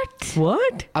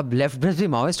 What? अब left breast भी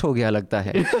Maoist हो गया लगता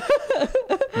है.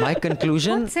 My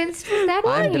conclusion, what sense does that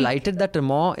I am make? delighted that a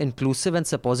more inclusive and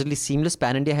supposedly seamless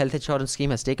pan-India health insurance scheme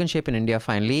has taken shape in India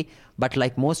finally. But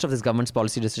like most of this government's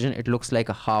policy decision, it looks like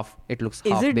Is it half-baked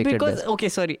at because best. okay,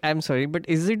 sorry, I'm sorry, but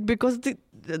is it because the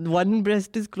one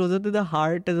breast is closer to the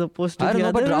heart as opposed to I don't the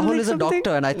know, but other? Rahul Like is a something?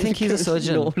 doctor, and I think he's a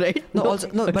surgeon. No, right? No, also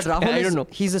no, but Rahul I is, don't know.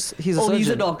 he's a surgeon. Oh, he's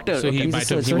a doctor. So he Okay. might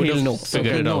have, he So would he'll have know.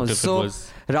 figured he it out knows. if So, it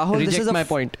was. Rahul, this Reject is my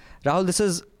point. Rahul, this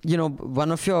is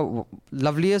one of your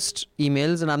loveliest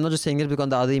emails, and I'm not just saying this because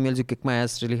the other emails you kick my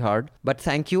ass really hard. But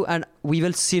thank you, and we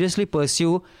will seriously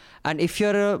pursue. And if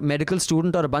you're a medical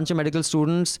student or a bunch of medical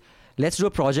students, let's do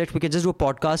a project. We can just do a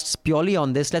podcast purely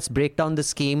on this. Let's break down the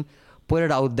scheme, put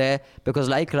it out there, because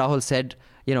like Rahul said,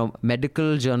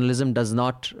 medical journalism does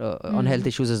not on health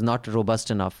issues is not robust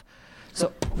enough.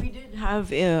 So We did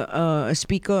have a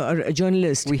speaker, or a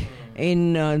journalist,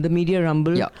 in the Media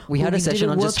Rumble. Yeah, we had a did session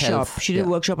on just workshop. health. She did a Yeah.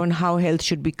 workshop on how health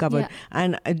should be covered. Yeah.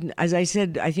 And as I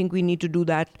said, I think we need to do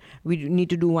that. We need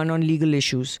to do one on legal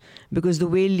issues. Because the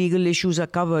way legal issues are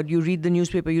covered, you read the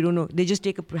newspaper, you don't know. They just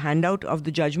take a handout of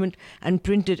the judgment and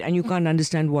print it, and you can't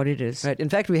understand what it is. right. In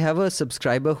fact, we have a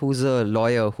subscriber who's a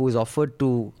lawyer who's offered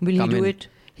to Will he come do in. it?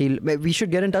 We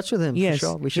should get in touch with him. Yes, for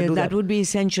sure. We should yeah, do that would be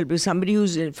essential. Because somebody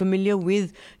who's familiar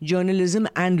with journalism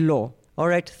and law. All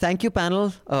right. Thank you, panel.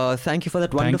 Thank you for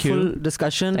that Thank wonderful you.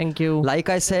 discussion. Thank you. Like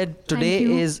I said, today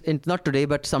you. is not today,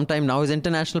 but sometime now is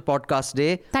International Podcast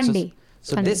Day. Sunday.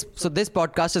 So Sunday. this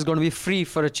podcast is going to be free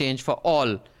for a change for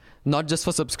all, not just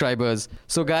for subscribers.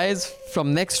 So guys,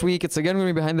 from next week, it's again going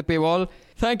to be behind the paywall.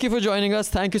 Thank you for joining us.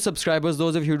 Thank you, subscribers.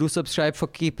 Those of you who do subscribe, for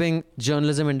keeping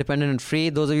journalism independent and free.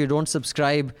 Those of you who don't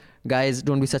subscribe, guys,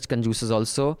 don't be such conjuses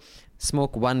also.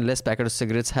 Smoke one less packet of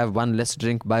cigarettes, have one less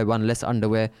drink, buy one less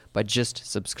underwear, but just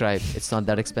subscribe. It's not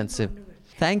that expensive.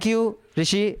 Thank you,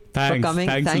 Rishi, for Thanks. coming.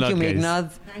 Thanks a Thank lot, you, guys.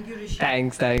 Meghnad.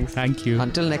 Thanks. Thank you.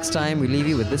 Until next time, we leave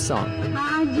you with this song.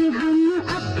 आज हम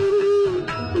अपनी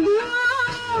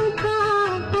दुआओं का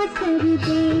असर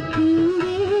देखेंगे,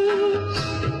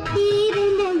 तीर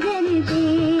नजर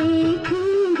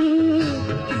देखेंगे,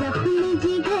 जख्म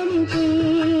जिगर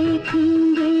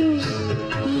देखेंगे,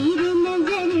 तीर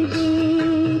नजर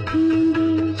देखेंगे।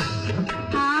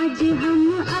 आज हम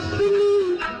अपनी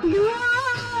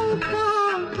दुआओं का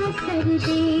असर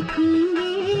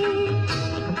देखेंगे,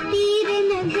 तीर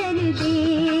नजर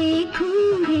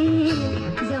देखेंगे,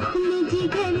 जख्म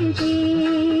जिगर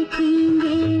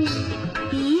देखेंगे,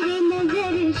 तीर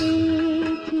नजर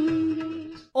देखेंगे।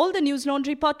 All the News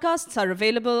Laundry podcasts are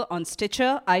available on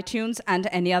Stitcher, iTunes, and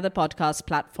any other podcast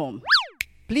platform.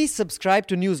 Please subscribe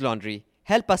to News Laundry.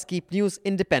 Help us keep news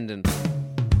independent.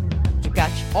 To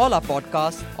catch all our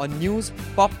podcasts on news,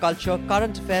 pop culture,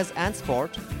 current affairs, and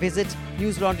sport, visit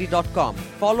newslaundry.com.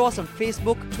 Follow us on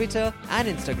Facebook, Twitter, and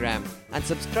Instagram, and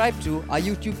subscribe to our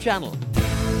YouTube channel.